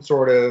everyone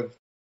sort of,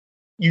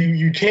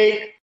 you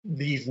take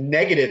these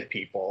negative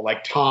people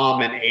like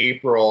Tom and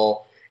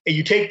April, and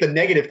you take the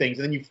negative things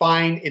and then you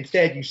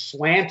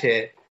slant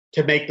it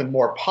to make them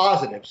more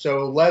positive.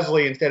 So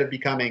Leslie, instead of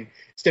being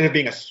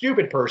a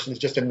stupid person, is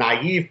just a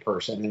naive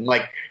person. And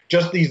like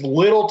just these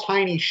little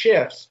tiny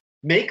shifts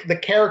make the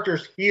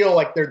characters feel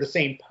like they're the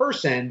same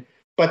person,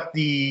 but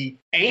the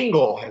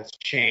angle has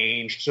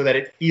changed so that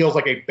it feels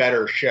like a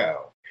better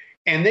show.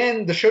 And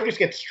then the show just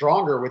gets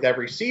stronger with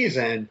every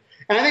season.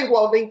 And I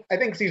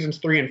think seasons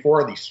 3 and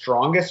 4 are the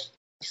strongest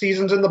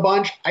seasons in the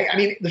bunch. I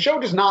mean, the show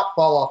does not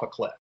fall off a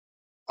cliff.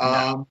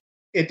 No.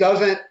 It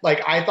doesn't,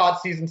 like, I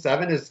thought season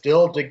 7 is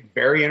still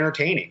very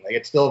entertaining. Like,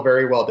 it's still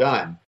very well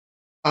done.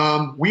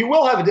 We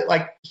will have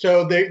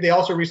so they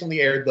also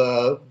recently aired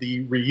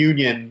the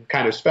reunion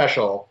kind of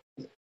special.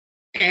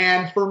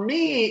 And for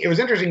me, it was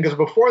interesting because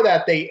before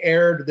that, they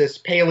aired this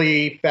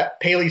Paley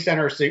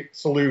Center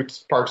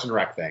salutes Parks and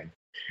Rec thing. And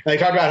they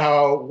talked about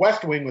how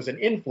West Wing was an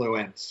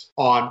influence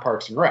on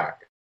Parks and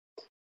Rec.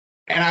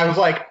 And I was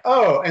like,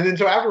 oh. And then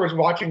so afterwards,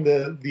 watching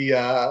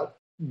the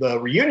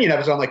reunion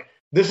episode, I'm like,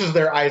 this is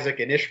their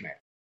Isaac and Ishmael.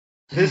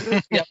 This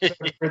is the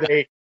episode where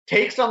they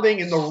take something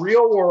in the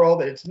real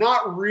world that it's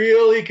not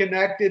really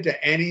connected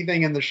to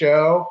anything in the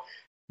show,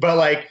 but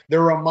like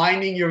they're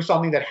reminding you of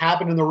something that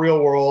happened in the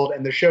real world,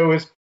 and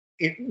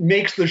it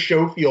makes the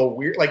show feel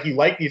weird. Like you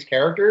like these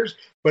characters,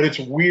 but it's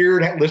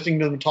weird listening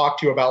to them talk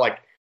to you about like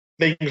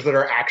things that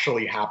are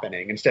actually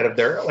happening instead of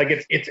their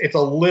like it's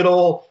a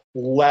little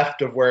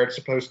left of where it's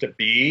supposed to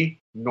be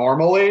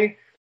normally.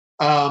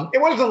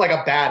 It wasn't like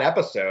a bad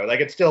episode. Like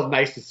it's still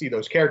nice to see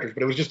those characters,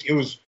 but it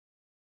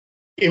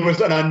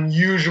was an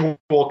unusual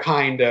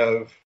kind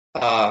of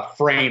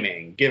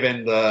framing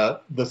given the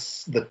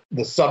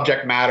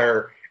subject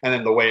matter and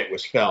then the way it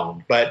was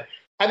filmed. But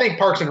I think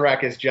Parks and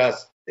Rec is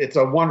it's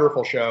a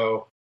wonderful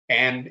show,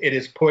 and it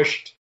has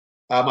pushed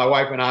my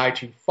wife and I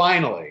to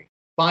finally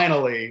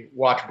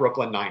watch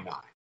Brooklyn Nine-Nine,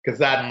 because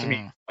that to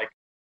me, like,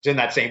 it's in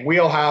that same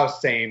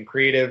wheelhouse, same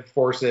creative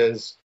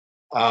forces.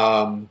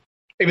 Even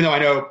though I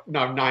know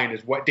now 9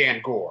 is what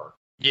Dan Gore.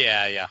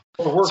 Yeah.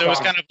 So it was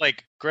kind of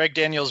like Greg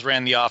Daniels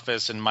ran The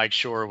Office and Mike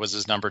Schur was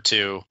his number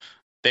 2.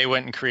 They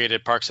went and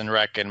created Parks and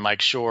Rec, and Mike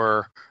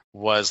Schur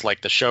was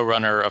like the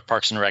showrunner of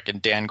Parks and Rec,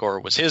 and Dan Gore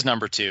was his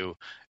number 2.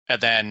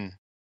 And then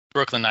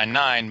Brooklyn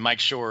Nine-Nine, Mike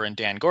Schur and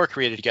Dan Gore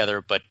created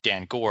together, but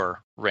Dan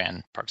Gore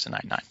ran Parks and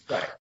Nine-Nine.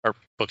 Right. Or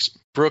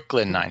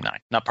Brooklyn Nine-Nine,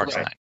 not Parks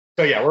and Nine.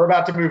 So yeah, we're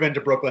about to move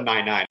into Brooklyn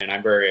Nine-Nine, and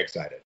I'm very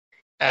excited.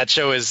 That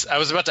show is, I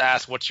was about to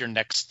ask, what's your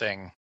next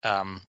thing?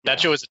 That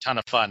show is a ton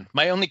of fun.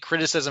 My only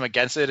criticism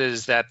against it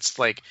is that's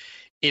like,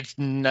 it's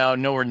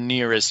nowhere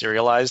near as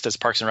serialized as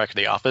Parks and Rec or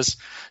The Office.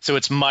 So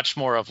it's much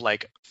more of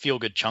like feel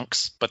good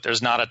chunks, but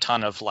there's not a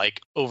ton of like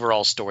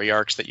overall story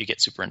arcs that you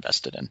get super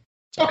invested in.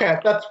 So, okay,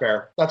 that's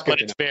fair. That's good.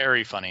 But it's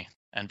very funny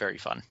and very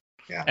fun.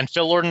 Yeah. And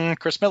Phil Lord and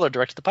Chris Miller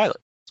directed the pilot.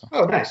 So.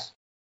 Oh, nice.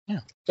 Yeah.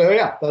 So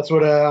yeah, that's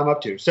what I'm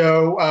up to.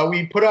 So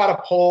we put out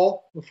a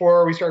poll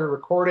before we started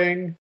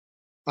recording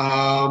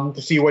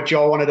to see what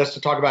y'all wanted us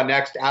to talk about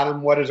next.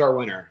 Adam, what is our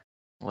winner?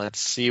 Let's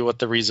see what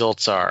the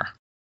results are.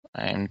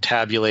 I'm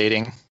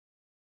tabulating.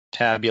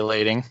 By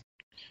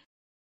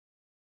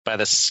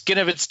the skin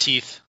of its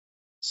teeth,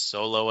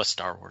 Solo, a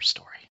Star Wars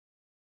story.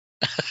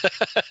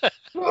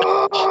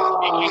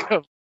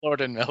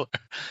 Lord and Miller.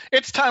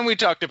 It's time we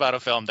talked about a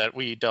film that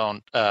we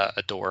don't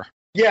adore.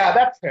 Yeah,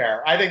 that's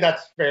fair. I think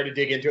that's fair to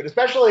dig into it,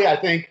 especially I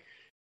think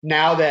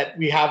now that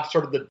we have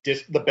sort of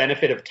the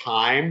benefit of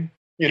time,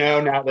 you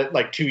know, now that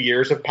like 2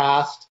 years have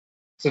passed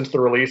since the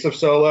release of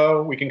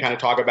Solo, we can kind of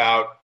talk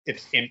about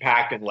its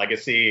impact and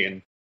legacy.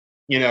 And,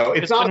 you know,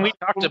 it's not. When we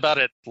talked about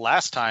it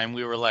last time,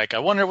 we were like, I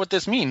wonder what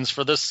this means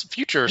for this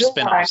future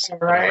spin-offs.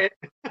 Right?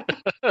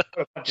 A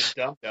bunch of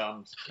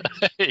dum-dums.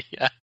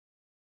 Yeah.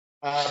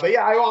 But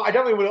yeah, I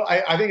definitely will.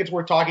 I think it's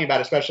worth talking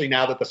about, especially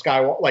now that the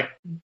Skywalker, like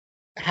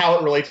how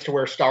it relates to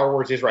where Star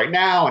Wars is right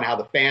now and how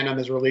the fandom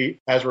is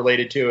has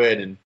related to it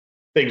and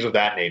things of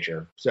that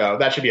nature. So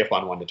that should be a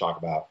fun one to talk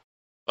about.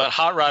 But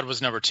Hot Rod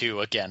was number 2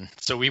 again,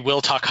 so we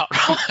will talk Hot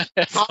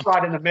Rod. Hot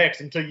Rod in the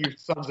mix until you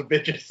sons of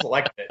bitches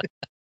select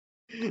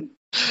it.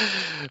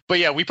 But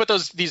yeah, we put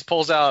these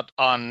polls out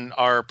on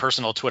our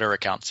personal Twitter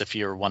accounts if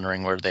you're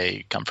wondering where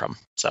they come from.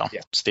 So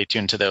Stay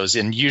tuned to those.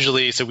 And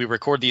usually, so we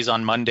record these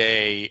on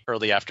Monday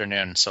early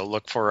afternoon. So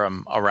look for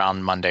them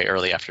around Monday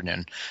early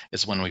afternoon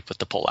is when we put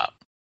the poll out.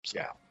 So.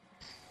 Yeah.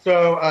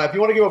 So if you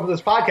want to go over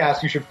this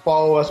podcast, you should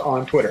follow us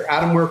on Twitter.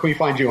 Adam, where can we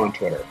find you on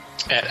Twitter?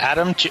 At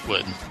Adam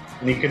Chitwood.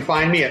 And you can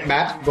find me at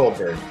Matt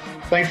Goldberg.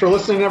 Thanks for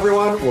listening,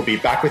 everyone. We'll be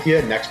back with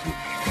you next week.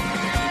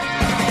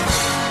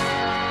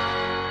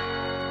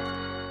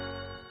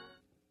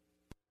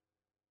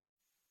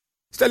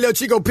 It's that little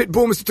Chico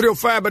Pitbull, Mr.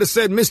 305, but it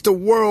said Mr.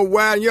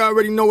 Worldwide. You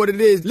already know what it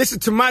is.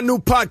 Listen to my new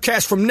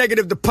podcast, From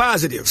Negative to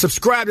Positive.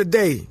 Subscribe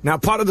today. Now,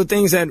 part of the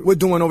things that we're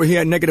doing over here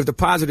at Negative to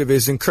Positive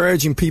is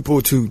encouraging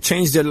people to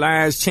change their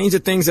lives, change the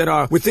things that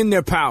are within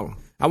their power.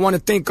 I want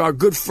to thank our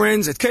good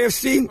friends at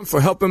KFC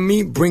for helping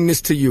me bring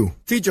this to you.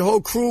 Feed your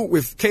whole crew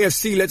with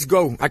KFC. Let's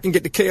go. I can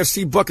get the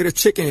KFC bucket of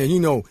chicken, and you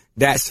know,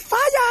 that's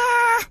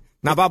fire.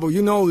 Now, Babu,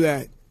 you know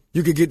that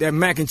you could get that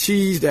mac and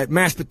cheese, that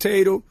mashed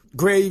potato,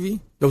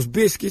 gravy, those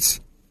biscuits.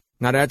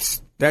 Now,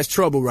 that's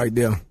trouble right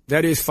there.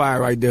 That is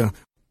fire right there.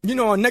 You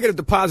know, on Negative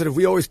to Positive,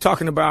 we always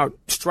talking about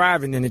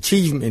striving and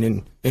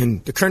achievement,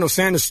 and the Colonel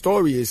Sanders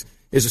story is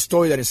a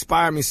story that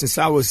inspired me since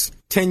I was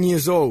 10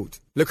 years old.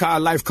 Look how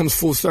life comes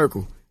full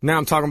circle. Now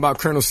I'm talking about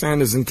Colonel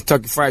Sanders and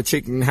Kentucky Fried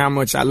Chicken and how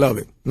much I love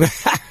it.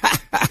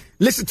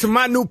 Listen to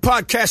my new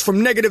podcast,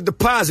 From Negative to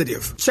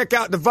Positive. Check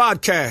out the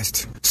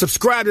vodcast.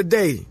 Subscribe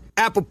today.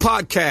 Apple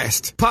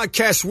Podcast,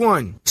 Podcast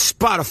One,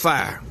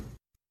 Spotify.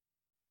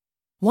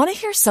 Want to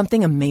hear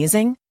something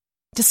amazing?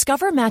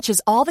 Discover matches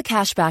all the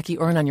cash back you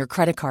earn on your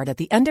credit card at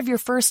the end of your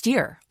first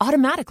year,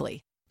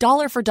 automatically,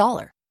 dollar for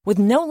dollar, with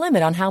no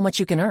limit on how much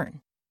you can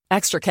earn.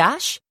 Extra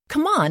cash?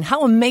 Come on,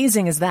 how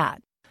amazing is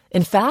that?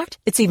 In fact,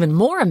 it's even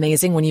more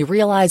amazing when you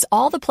realize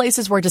all the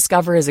places where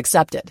Discover is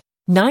accepted.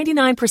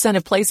 99%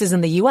 of places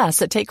in the U.S.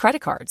 that take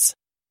credit cards.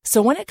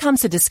 So when it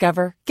comes to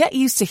Discover, get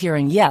used to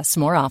hearing yes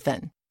more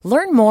often.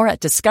 Learn more at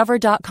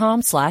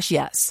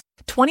discover.com/yes.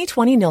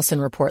 2020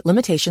 Nielsen Report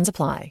limitations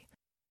apply.